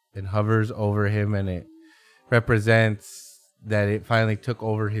and hovers over him, and it represents that it finally took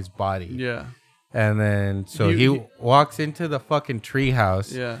over his body. Yeah. And then so he walks into the fucking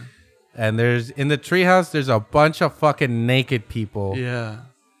treehouse. Yeah. And in the treehouse, there's a bunch of fucking naked people. Yeah.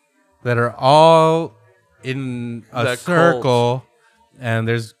 That are all in a circle. Cult. And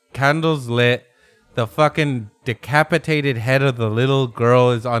there's candles lit. The fucking decapitated head of the little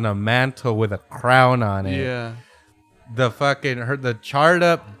girl is on a mantle with a crown on it. Yeah. The charred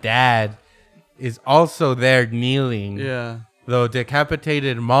up dad is also there kneeling. Yeah. The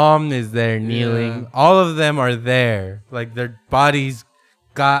decapitated mom is there kneeling. Yeah. All of them are there. Like their bodies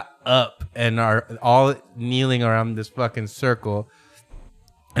got up and are all kneeling around this fucking circle.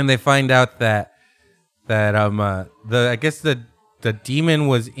 And they find out that I guess the demon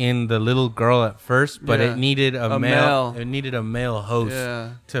was in the little girl at first, but it needed a male. It needed a male host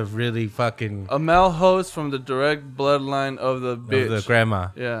to really fucking a male host from the direct bloodline of the bitch, of the grandma.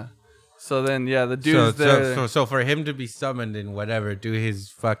 Yeah. So then, the dude's there. So for him to be summoned and whatever, do his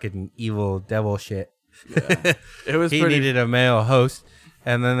fucking evil devil shit. Yeah. It was. He needed a male host,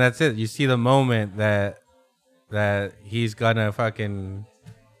 and then that's it. You see the moment that he's gonna fucking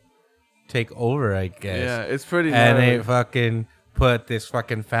take over, I guess. Yeah, it's pretty. And they fucking put this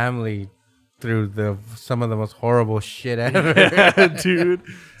fucking family through some of the most horrible shit ever. Yeah, dude.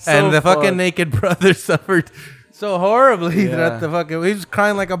 And the fucking naked brother suffered so horribly throughout the fucking. He was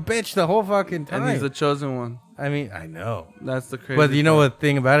crying like a bitch the whole fucking time. And he's the chosen one. I mean, I know. That's the crazy. But you know what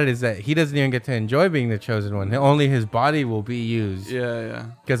thing about it is that he doesn't even get to enjoy being the chosen one. Only his body will be used. Yeah, yeah.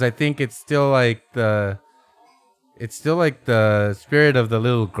 Because I think it's still like the it's still like the spirit of the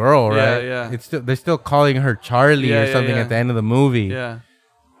little girl, right? Yeah. It's still they're still calling her Charlie or something at the end of the movie. Yeah.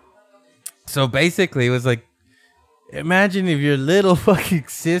 So basically, it was like, imagine if your little fucking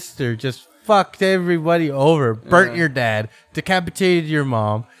sister just fucked everybody over, burnt your dad, decapitated your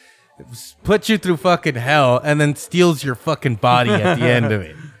mom, put you through fucking hell, and then steals your fucking body at the end of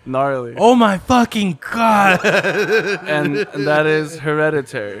it. Gnarly. Oh my fucking god! And that is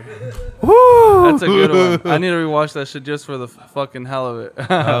Hereditary. Woo! That's a good one. I need to rewatch that shit just for the fucking hell of it.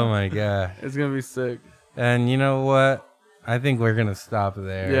 Oh my god! It's gonna be sick. And you know what? I think we're gonna stop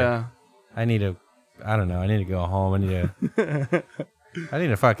there. Yeah. I need to go home. I need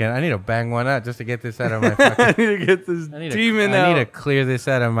to bang one out just to get this out of my fucking. I need to get this demon out. I need to clear this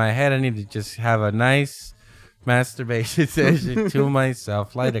out of my head. I need to just have a nice masturbation session to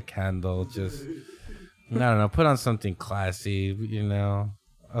myself. Light a candle. Just, I don't know. Put on something classy. You know,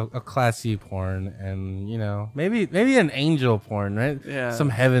 a classy porn, and you know, maybe an angel porn, right? Yeah. Some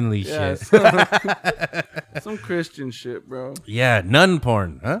heavenly shit. Some Christian shit, bro. Yeah, nun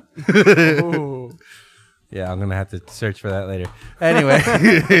porn, huh? Ooh. Yeah, I'm gonna have to search for that later. Anyway,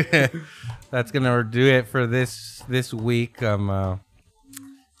 that's gonna do it for this week. Tune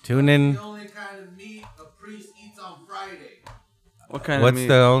in. The only kind of meat a priest eats on Friday. What kind What's of meat?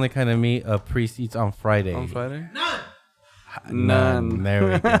 the only kind of meat a priest eats on Friday? On Friday? None. There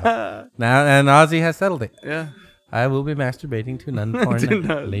we go. Now, and Ozzy has settled it. Yeah. I will be masturbating to nun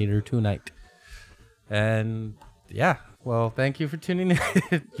porn later tonight. And yeah, well, thank you for tuning in.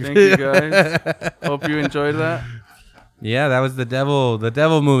 Thank you guys. Hope you enjoyed that. Yeah, that was the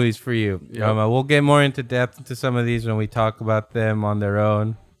devil movies for you. Yep. We'll get more into depth into some of these when we talk about them on their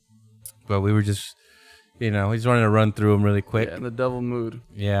own. But we were just, we just wanted to run through them really quick. Yeah, in the devil mood.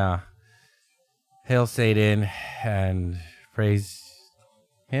 Yeah. Hail Satan and praise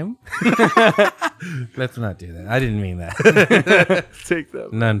him. Let's not do that. I didn't mean that. Take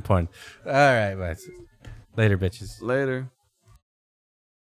that. None porn. All right, bye. Later, bitches. Later.